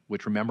function,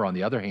 which remember, on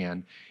the other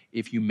hand,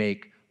 if you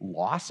make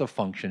loss of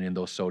function in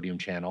those sodium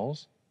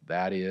channels,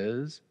 that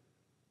is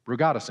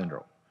Brugada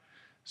syndrome.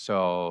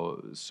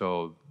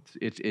 So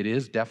it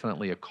is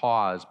definitely a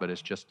cause, but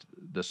it's just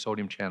the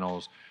sodium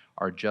channels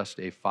are just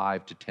a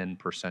 5 to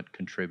 10%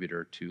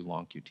 contributor to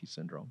long QT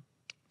syndrome.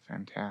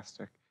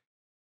 Fantastic.